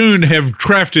you and June have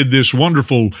crafted this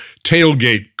wonderful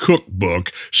tailgate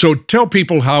cookbook. So tell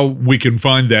people how we can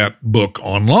find that book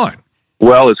online.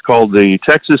 Well, it's called the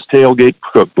Texas Tailgate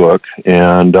Cookbook,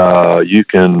 and you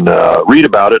can read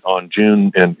about it on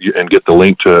June and get the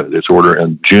link to its order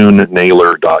on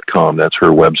JuneNaylor.com. That's her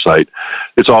website.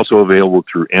 It's also available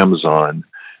through Amazon.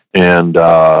 And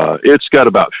it's got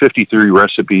about 53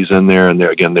 recipes in there. And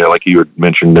they're like you had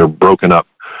mentioned, they're broken up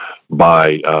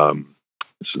by,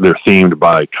 they're themed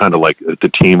by kind of like the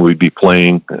team we'd be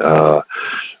playing.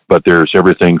 But there's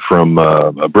everything from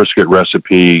a brisket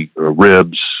recipe,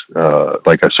 ribs,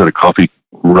 like I said, a coffee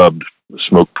rubbed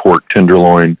smoked pork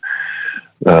tenderloin.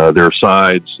 There are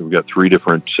sides. We've got 3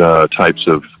 different types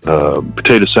of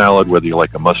potato salad, whether you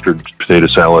like a mustard potato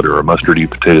salad or a mustardy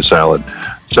potato salad.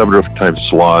 7 different types of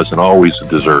salads, and always a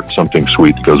dessert, something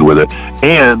sweet that goes with it,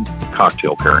 and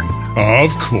cocktail pairing. Of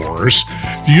course.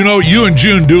 You and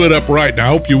June do it up right, and I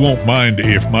hope you won't mind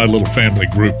if my little family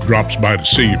group drops by to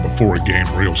see you before a game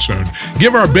real soon.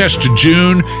 Give our best to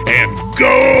June, and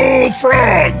go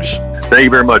Frogs! Thank you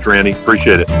very much, Randy.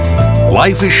 Appreciate it.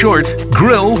 Life is short.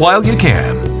 Grill while you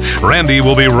can. Randy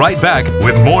will be right back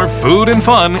with more food and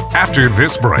fun after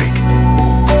this break.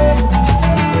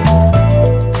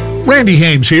 Randy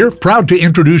Hames here, proud to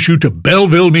introduce you to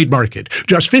Belleville Meat Market,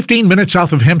 just 15 minutes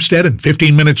south of Hempstead and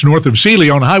 15 minutes north of Sealy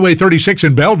on Highway 36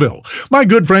 in Belleville. My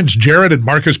good friends Jared and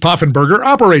Marcus Poffenberger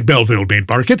operate Belleville Meat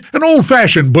Market, an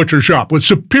old-fashioned butcher shop with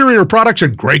superior products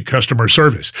and great customer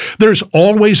service. There's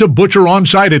always a butcher on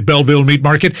site at Belleville Meat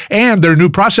Market, and their new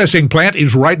processing plant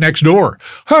is right next door.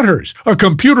 Hunters, a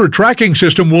computer tracking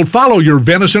system will follow your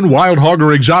venison, wild hog,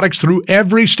 or exotics through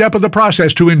every step of the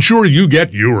process to ensure you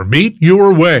get your meat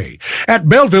your way. At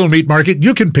Belleville Meat Market,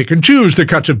 you can pick and choose the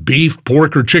cuts of beef,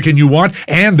 pork, or chicken you want,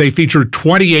 and they feature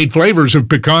 28 flavors of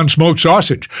pecan smoked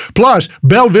sausage. Plus,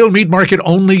 Belleville Meat Market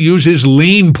only uses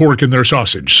lean pork in their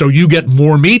sausage, so you get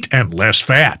more meat and less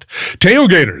fat.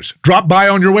 Tailgaters, drop by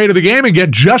on your way to the game and get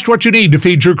just what you need to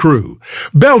feed your crew.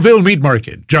 Belleville Meat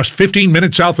Market, just 15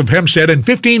 minutes south of Hempstead and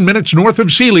 15 minutes north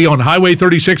of Sealy on Highway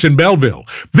 36 in Belleville.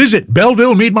 Visit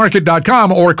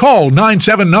BellevilleMeatMarket.com or call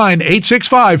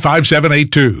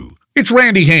 979-865-5782. It's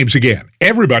Randy Hames again.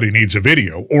 Everybody needs a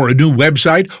video or a new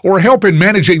website or help in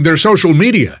managing their social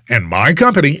media, and my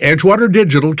company, Edgewater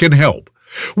Digital, can help.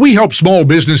 We help small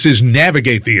businesses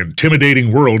navigate the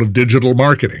intimidating world of digital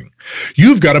marketing.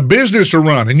 You've got a business to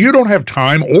run, and you don't have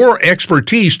time or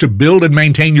expertise to build and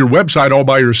maintain your website all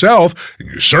by yourself, and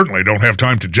you certainly don't have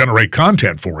time to generate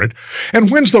content for it.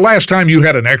 And when's the last time you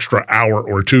had an extra hour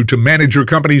or two to manage your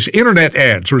company's internet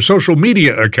ads or social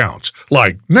media accounts?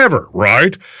 Like never,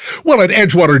 right? Well, at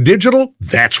Edgewater Digital,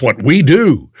 that's what we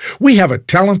do. We have a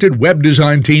talented web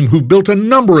design team who've built a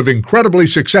number of incredibly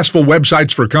successful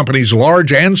websites for companies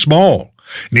large and small.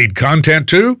 Need content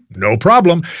too? No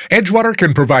problem. Edgewater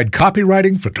can provide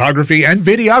copywriting, photography, and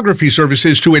videography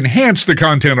services to enhance the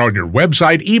content on your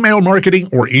website, email marketing,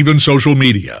 or even social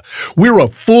media. We're a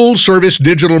full-service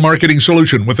digital marketing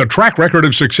solution with a track record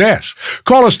of success.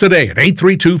 Call us today at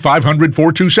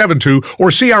 832-500-4272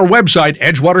 or see our website,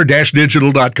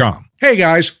 edgewater-digital.com. Hey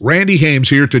guys, Randy Hames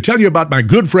here to tell you about my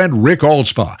good friend Rick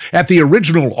Allspa at the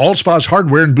original Allspa's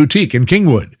Hardware and Boutique in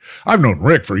Kingwood. I've known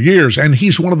Rick for years, and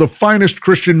he's one of the finest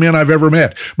Christian men I've ever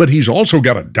met, but he's also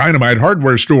got a dynamite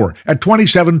hardware store at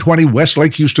 2720 West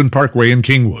Lake Houston Parkway in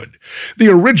Kingwood. The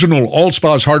original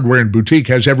Allspa's Hardware and Boutique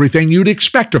has everything you'd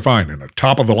expect to find in a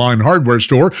top-of-the-line hardware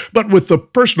store, but with the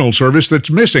personal service that's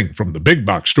missing from the big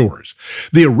box stores.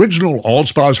 The original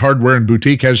Allspa's Hardware and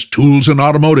Boutique has tools and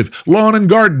automotive, lawn and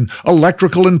garden,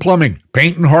 electrical and plumbing,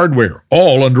 paint and hardware,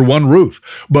 all under one roof.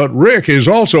 But Rick is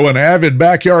also an avid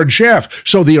backyard chef,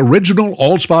 so the original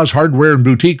Allspa's Hardware and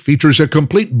Boutique features a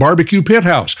complete barbecue pit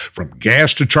house. From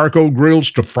gas to charcoal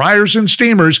grills to fryers and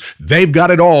steamers, they've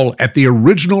got it all at the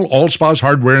original Allspa's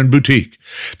Hardware and Boutique.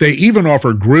 They even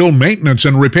offer grill maintenance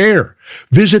and repair.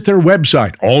 Visit their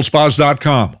website,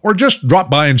 allspas.com, or just drop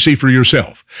by and see for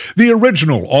yourself. The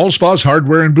original Allspa's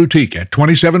Hardware and Boutique at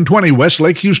 2720 West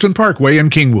Lake Houston Parkway in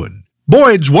Kingwood.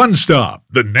 Boyd's One Stop.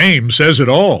 The name says it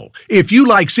all. If you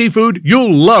like seafood,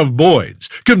 you'll love Boyd's,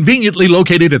 conveniently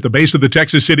located at the base of the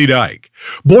Texas City Dike.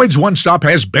 Boyd's One Stop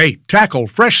has bait, tackle,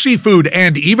 fresh seafood,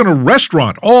 and even a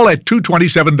restaurant, all at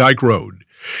 227 Dike Road.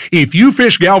 If you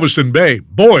fish Galveston Bay,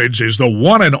 Boyd's is the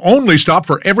one and only stop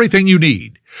for everything you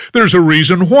need. There's a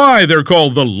reason why they're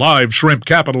called the live shrimp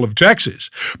capital of Texas.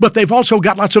 But they've also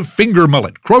got lots of finger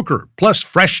mullet, croaker, plus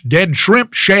fresh dead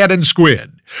shrimp, shad, and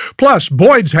squid. Plus,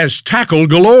 Boyd's has tackle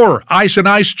galore, ice and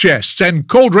ice chests, and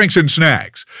cold drinks and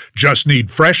snacks. Just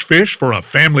need fresh fish for a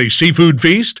family seafood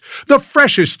feast? The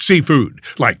freshest seafood,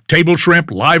 like table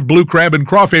shrimp, live blue crab, and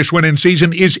crawfish when in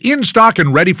season, is in stock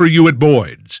and ready for you at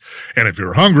Boyd's. And if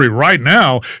you're hungry right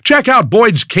now, check out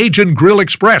Boyd's Cajun Grill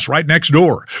Express right next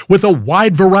door, with a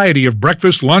wide variety of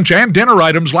breakfast, lunch, and dinner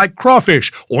items like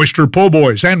crawfish, oyster po'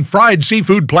 boys, and fried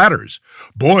seafood platters.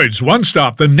 Boyd's One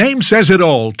Stop, the name says it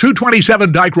all,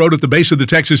 227 Dike Road at the base of the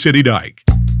Texas City Dike.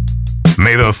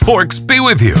 May the forks be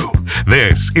with you.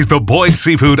 This is the Boyd's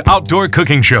Seafood Outdoor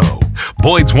Cooking Show.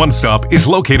 Boyd's One Stop is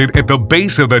located at the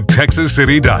base of the Texas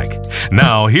City Dike.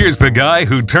 Now, here's the guy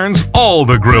who turns all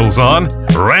the grills on,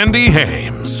 Randy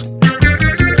Hames.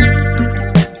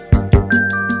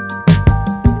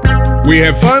 We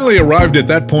have finally arrived at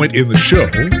that point in the show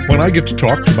when I get to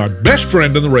talk to my best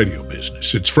friend in the radio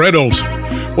business. It's Fred Olson.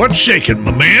 What's shaking,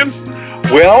 my man?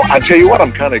 Well, I tell you what,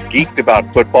 I'm kind of geeked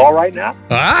about football right now.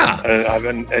 I've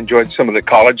enjoyed some of the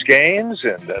college games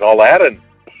and all that. And,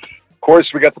 of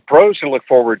course, we got the pros to look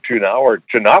forward to now, or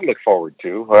to not look forward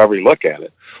to, however you look at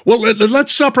it. Well,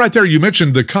 let's stop right there. You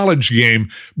mentioned the college game.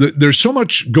 There's so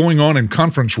much going on in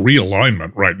conference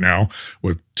realignment right now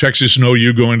with Texas and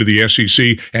OU going to the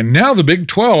SEC, and now the Big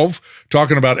 12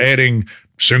 talking about adding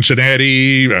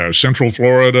Cincinnati, Central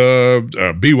Florida,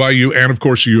 BYU, and, of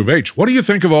course, U of H. What do you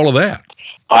think of all of that?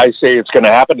 I say it's going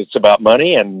to happen. It's about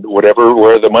money, and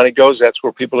where the money goes, that's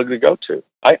where people are going to go to.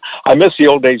 I miss the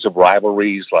old days of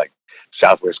rivalries like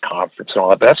Southwest Conference and all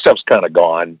that. That stuff's kind of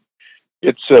gone.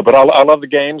 It's but I love the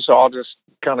game, so I'll just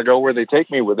kind of go where they take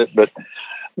me with it. But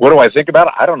what do I think about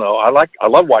it? I don't know. I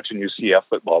love watching UCF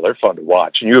football. They're fun to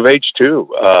watch, and U of H too.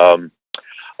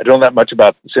 I don't know that much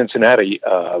about Cincinnati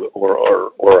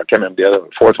or I can't remember the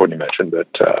fourth one you mentioned,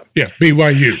 but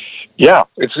BYU. Yeah,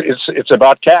 it's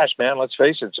about cash, man. Let's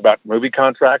face it. It's about movie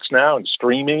contracts now and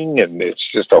streaming, and it's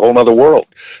just a whole other world.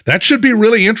 That should be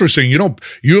really interesting.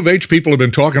 U of H people have been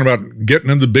talking about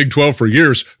getting into the Big 12 for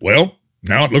years. Well,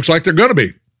 now it looks like they're going to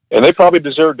be. And they probably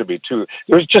deserve to be, too.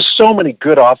 There's just so many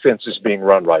good offenses being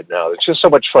run right now. It's just so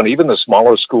much fun. Even the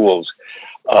smaller schools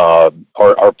are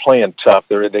playing tough.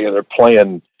 They're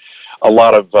playing a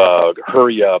lot of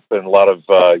hurry up and a lot of,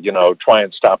 try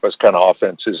and stop us kind of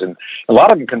offenses. And a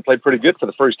lot of them can play pretty good for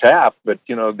the first half, but,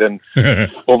 then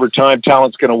over time,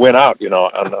 talent's going to win out,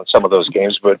 on some of those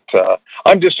games. But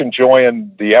I'm just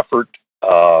enjoying the effort.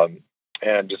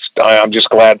 And I'm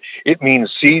just glad. It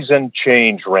means season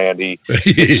change, Randy.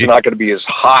 It's not going to be as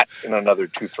hot in another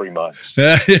 2-3 months.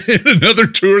 In another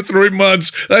 2 or 3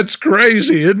 months. That's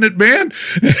crazy, isn't it, man?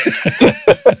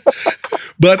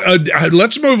 But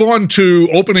let's move on to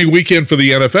opening weekend for the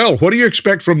NFL. What do you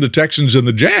expect from the Texans and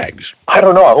the Jags? I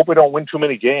don't know. I hope we don't win too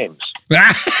many games.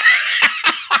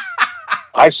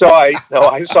 I saw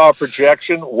a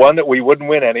projection, one that we wouldn't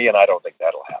win any, and I don't think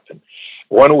that'll happen.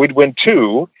 One, we'd win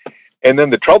 2. And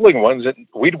then the troubling ones,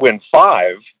 we'd win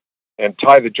 5 and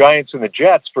tie the Giants and the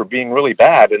Jets for being really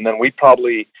bad. And then we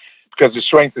probably, because of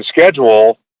strength of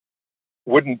schedule,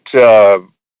 wouldn't get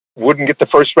the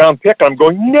first round pick. I'm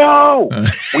going, no,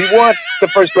 we want the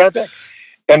first round pick.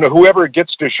 And whoever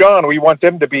gets Deshaun, we want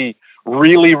them to be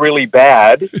really, really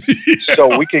bad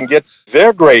so we can get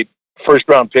their great first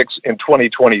round picks in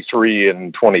 2023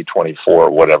 and 2024 or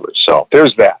whatever. So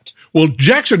there's that. Well,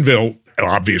 Jacksonville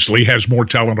obviously has more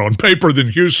talent on paper than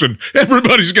Houston.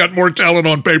 Everybody's got more talent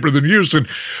on paper than Houston.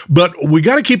 But we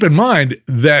got to keep in mind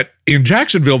that in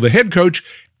Jacksonville, the head coach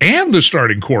and the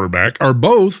starting quarterback are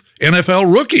both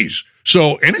NFL rookies.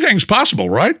 So anything's possible,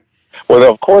 right? Well,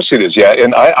 of course it is, yeah.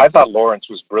 And I thought Lawrence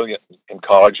was brilliant in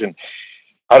college. And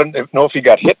I don't know if he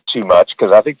got hit too much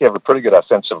because I think they have a pretty good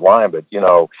offensive line. But,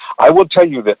 I will tell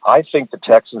you that I think the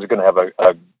Texans are going to have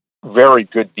a very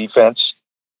good defense,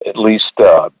 at least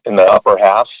in the upper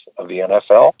half of the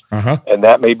NFL. Uh-huh. And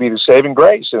that may be the saving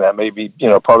grace, and that may be,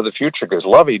 part of the future because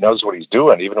Lovey knows what he's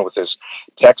doing, even with his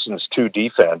Texans 2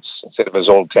 defense instead of his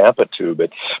old Tampa 2. But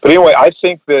anyway, I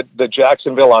think that the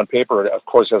Jacksonville on paper, of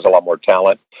course, has a lot more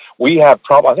talent.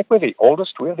 I think we're the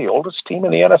oldest team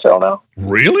in the NFL now.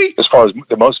 Really? As far as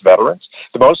the most veterans.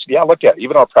 Look at it.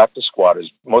 Even our practice squad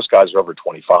most guys are over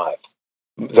 25.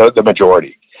 The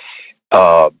majority.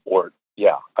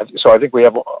 So I think we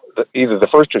have either the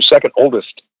first or second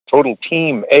oldest total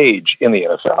team age in the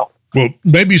NFL. Well,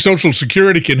 maybe Social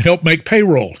Security can help make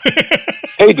payroll.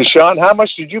 Hey, Deshaun, how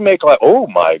much did you make? Oh,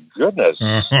 my goodness.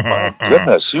 My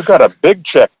goodness. You got a big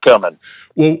check coming.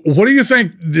 Well, what do you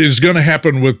think is going to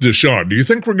happen with Deshaun? Do you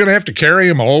think we're going to have to carry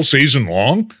him all season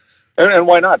long? And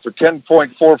why not? For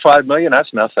 $10.45 million,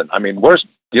 that's nothing. I mean,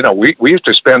 we used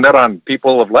to spend that on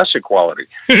people of lesser quality.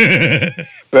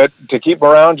 But to keep him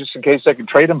around just in case they can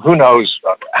trade him, who knows?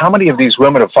 How many of these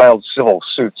women have filed civil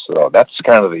suits, though? That's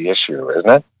kind of the issue, isn't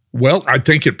it? Well, I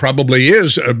think it probably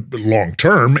is long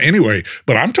term anyway,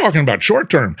 but I'm talking about short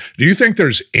term. Do you think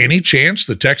there's any chance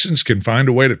the Texans can find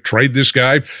a way to trade this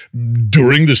guy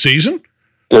during the season?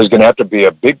 There's going to have to be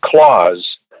a big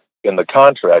clause in the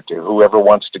contract, whoever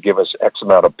wants to give us X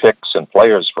amount of picks and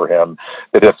players for him,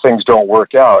 that if things don't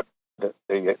work out, that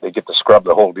they get to scrub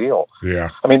the whole deal. Yeah.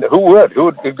 I mean, who would go,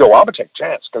 I'm going to take a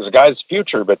chance because the guy's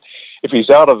future, but if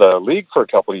he's out of the league for a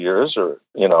couple of years or,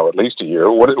 at least a year,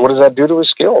 what does that do to his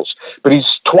skills? But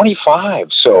he's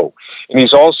 25, and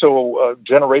he's also a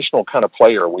generational kind of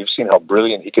player. We've seen how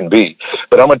brilliant he can be.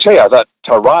 But I'm going to tell you, I thought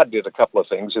Tyrod did a couple of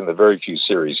things in the very few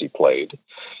series he played.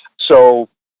 So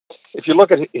if you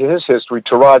look at his history,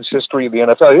 Tyrod's history of the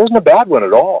NFL, it isn't a bad one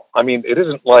at all. I mean, it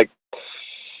isn't like,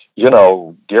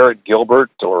 Garrett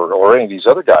Gilbert or any of these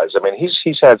other guys. I mean,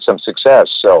 he's had some success.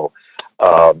 So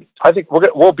I think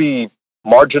we'll be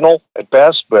marginal at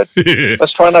best, but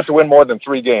let's try not to win more than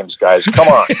 3 games, guys. Come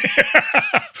on.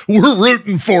 We're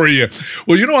rooting for you.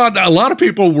 Well, a lot of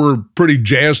people were pretty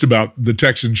jazzed about the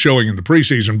Texans showing in the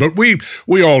preseason, but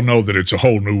we all know that it's a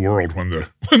whole new world when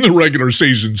the regular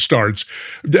season starts.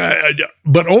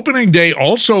 But opening day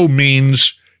also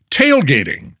means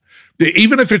tailgating.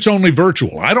 even if it's only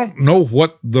virtual. I don't know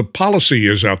what the policy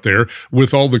is out there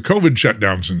with all the COVID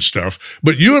shutdowns and stuff,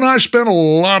 but you and I spent a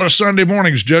lot of Sunday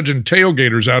mornings judging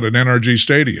tailgaters out at NRG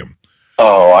Stadium.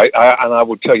 Oh, I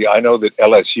will tell you, I know that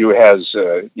LSU has,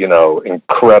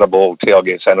 incredible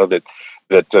tailgates. I know that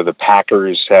the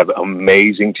Packers have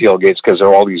amazing tailgates because there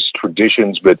are all these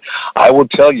traditions. But I will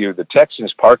tell you, the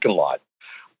Texans parking lot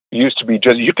used to be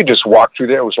you could just walk through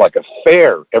there. It was like a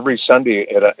fair every Sunday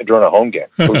during a home game.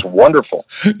 It was wonderful.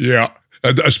 Yeah,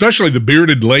 especially the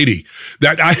bearded lady.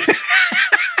 That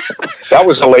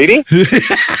was a lady?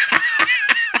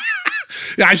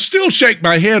 I still shake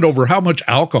my head over how much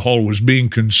alcohol was being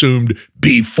consumed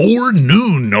before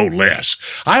noon, no less.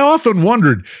 I often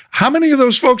wondered how many of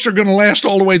those folks are going to last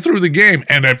all the way through the game.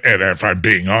 And if I'm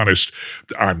being honest,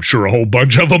 I'm sure a whole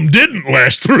bunch of them didn't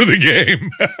last through the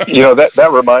game. That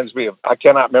reminds me of, I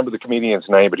cannot remember the comedian's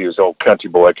name, but he was an old country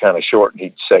boy, kind of short. And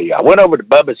he'd say, I went over to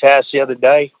Bubba's house the other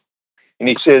day, and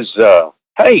he says,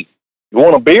 hey, you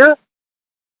want a beer?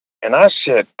 And I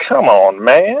said, come on,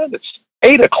 man, it's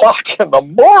 8 o'clock in the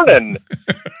morning.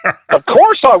 Of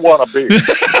course I want a beer.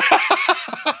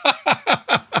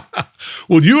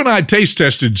 Well, you and I taste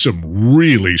tested some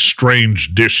really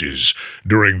strange dishes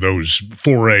during those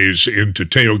forays into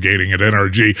tailgating at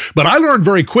NRG, but I learned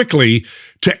very quickly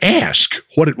to ask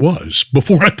what it was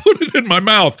before I put it in my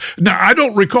mouth. Now, I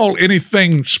don't recall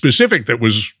anything specific that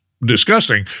was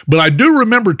disgusting, but I do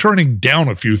remember turning down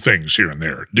a few things here and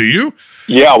there. Do you?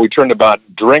 Yeah, we turned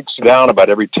drinks down about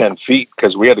every 10 feet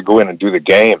because we had to go in and do the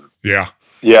game. Yeah.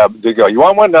 Yeah, they go, you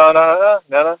want one?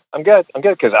 No, I'm good.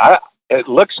 Because it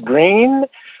looks green,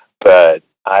 but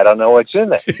I don't know what's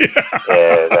in it.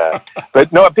 And,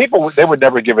 but no, people, they would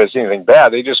never give us anything bad.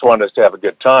 They just wanted us to have a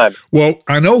good time. Well,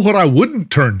 I know what I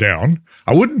wouldn't turn down.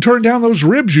 I wouldn't turn down those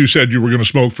ribs you said you were going to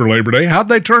smoke for Labor Day. How'd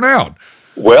they turn out?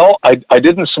 Well, I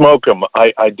didn't smoke them.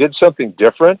 I did something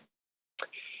different,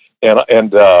 and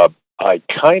I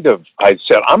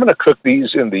said I'm going to cook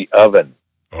these in the oven.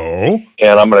 Oh,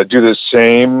 and I'm going to do the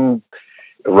same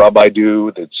rub I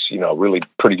do. That's really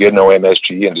pretty good, no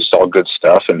MSG and just all good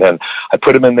stuff. And then I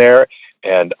put them in there,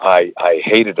 and I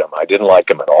hated them. I didn't like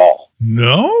them at all.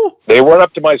 No, they weren't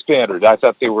up to my standard. I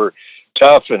thought they were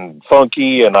tough and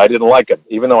funky, and I didn't like them,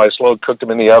 even though I slow cooked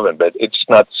them in the oven. But it's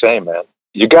not the same, man.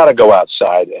 You got to go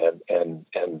outside and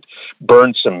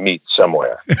burn some meat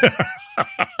somewhere.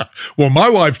 Well, my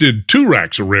wife did 2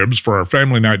 racks of ribs for our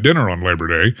family night dinner on Labor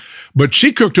Day, but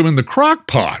she cooked them in the crock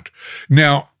pot.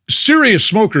 Now, serious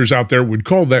smokers out there would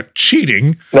call that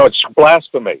cheating. No, it's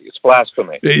blasphemy. It's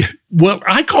blasphemy. Well,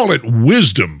 I call it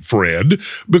wisdom, Fred,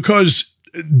 because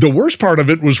the worst part of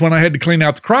it was when I had to clean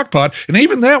out the crock pot, and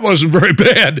even that wasn't very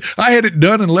bad. I had it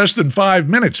done in less than 5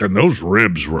 minutes, and those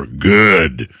ribs were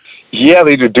good. Yeah,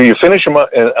 they do. Do you finish them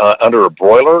under a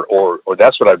broiler, or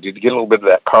that's what I did to get a little bit of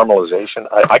that caramelization?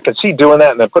 I could see doing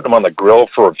that and then putting them on the grill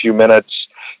for a few minutes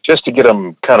just to get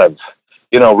them kind of,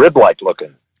 rib-like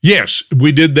looking. Yes,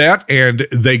 we did that, and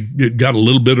they got a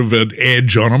little bit of an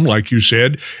edge on them, like you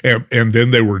said, and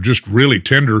then they were just really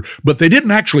tender, but they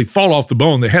didn't actually fall off the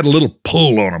bone. They had a little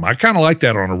pull on them. I kind of like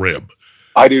that on a rib.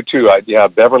 I do too.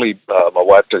 Beverly, my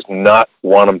wife, does not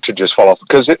want them to just fall off,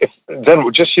 because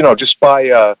then just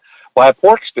buy a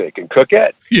pork steak and cook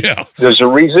it. Yeah. There's a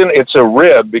reason it's a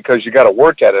rib, because you got to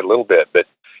work at it a little bit. But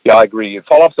yeah, I agree. You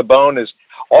fall off the bone is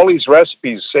all these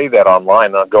recipes say that online.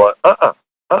 And I'm going, I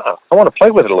want to play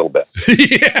with it a little bit.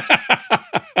 Yeah.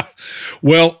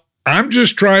 Well, I'm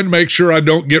just trying to make sure I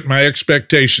don't get my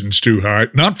expectations too high.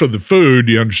 Not for the food,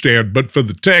 you understand, but for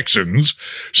the Texans.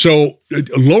 So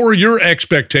lower your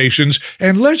expectations,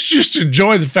 and let's just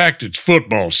enjoy the fact it's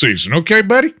football season. Okay,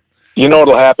 buddy? You know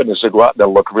what'll happen is they'll go out and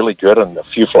they'll look really good, and a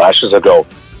few flashes they'll go,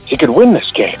 he could win this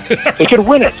game. He could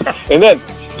win it. And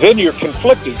then you're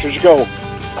conflicted because you go,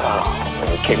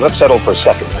 okay, let's settle for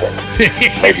second pick.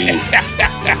 Maybe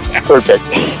third pick.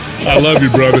 I love you,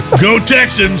 brother. Go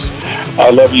Texans. I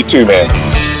love you too, man.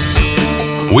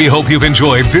 We hope you've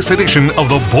enjoyed this edition of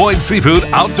the Boyd Seafood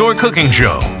Outdoor Cooking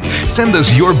Show. Send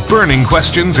us your burning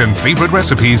questions and favorite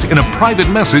recipes in a private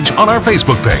message on our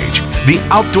Facebook page, The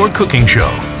Outdoor Cooking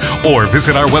Show, or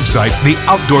visit our website,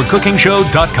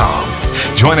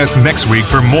 theoutdoorcookingshow.com. Join us next week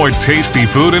for more tasty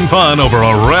food and fun over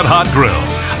a red-hot grill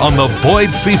on the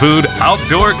Boyd Seafood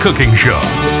Outdoor Cooking Show.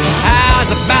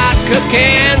 How's about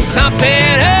cooking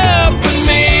something up with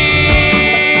me?